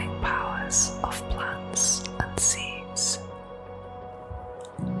healing powers of plants and seeds.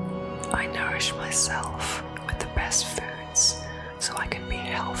 I nourish myself with the best foods so I can be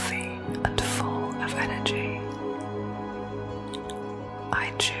healthy and full of energy.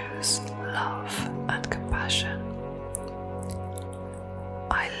 I choose love and compassion.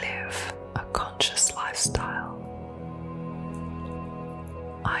 I live a conscious lifestyle.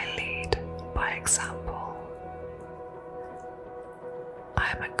 I lead by example.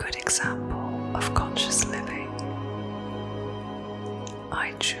 I am a good example of conscious living.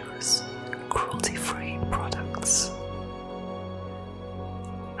 I choose cruelty-free products.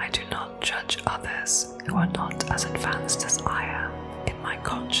 I do not judge others who are not as advanced as I am in my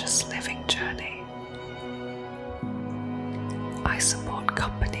conscious living journey. I support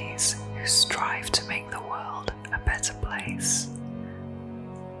companies who strive to make the world a better place.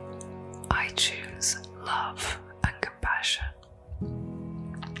 I choose love and compassion.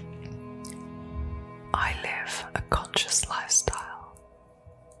 I live a conscious lifestyle.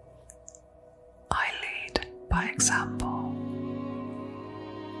 I lead by example.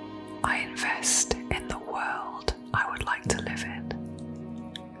 I invest in the world I would like to live in.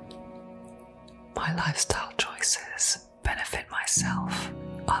 My lifestyle choices benefit myself,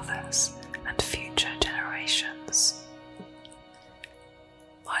 others, and future generations.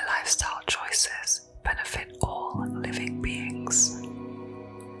 My lifestyle choices benefit all living beings.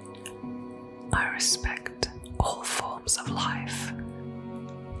 I respect all forms of life.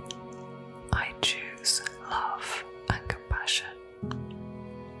 I choose love and compassion.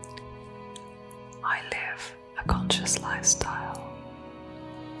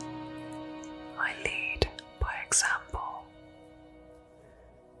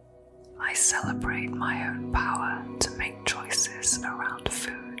 I celebrate my own power to make choices around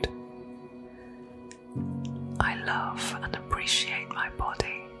food. I love and appreciate my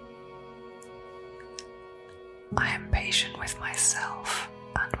body. I am patient with myself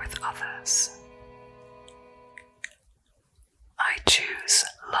and with others. I choose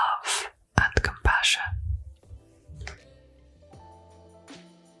love and compassion.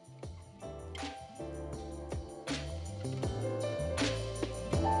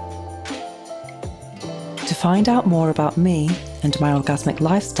 To find out more about me and my orgasmic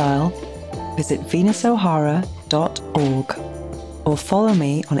lifestyle, visit venusohara.org or follow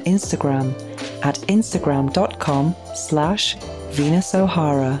me on Instagram at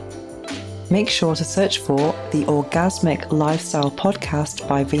instagram.com/venusohara. Make sure to search for the Orgasmic Lifestyle Podcast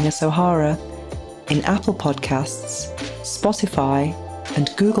by Venus O'Hara in Apple Podcasts, Spotify,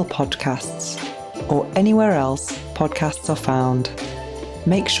 and Google Podcasts, or anywhere else podcasts are found.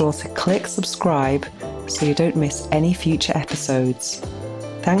 Make sure to click subscribe so you don't miss any future episodes.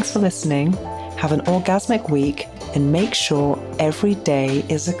 Thanks for listening, have an orgasmic week, and make sure every day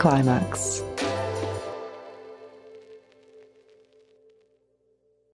is a climax.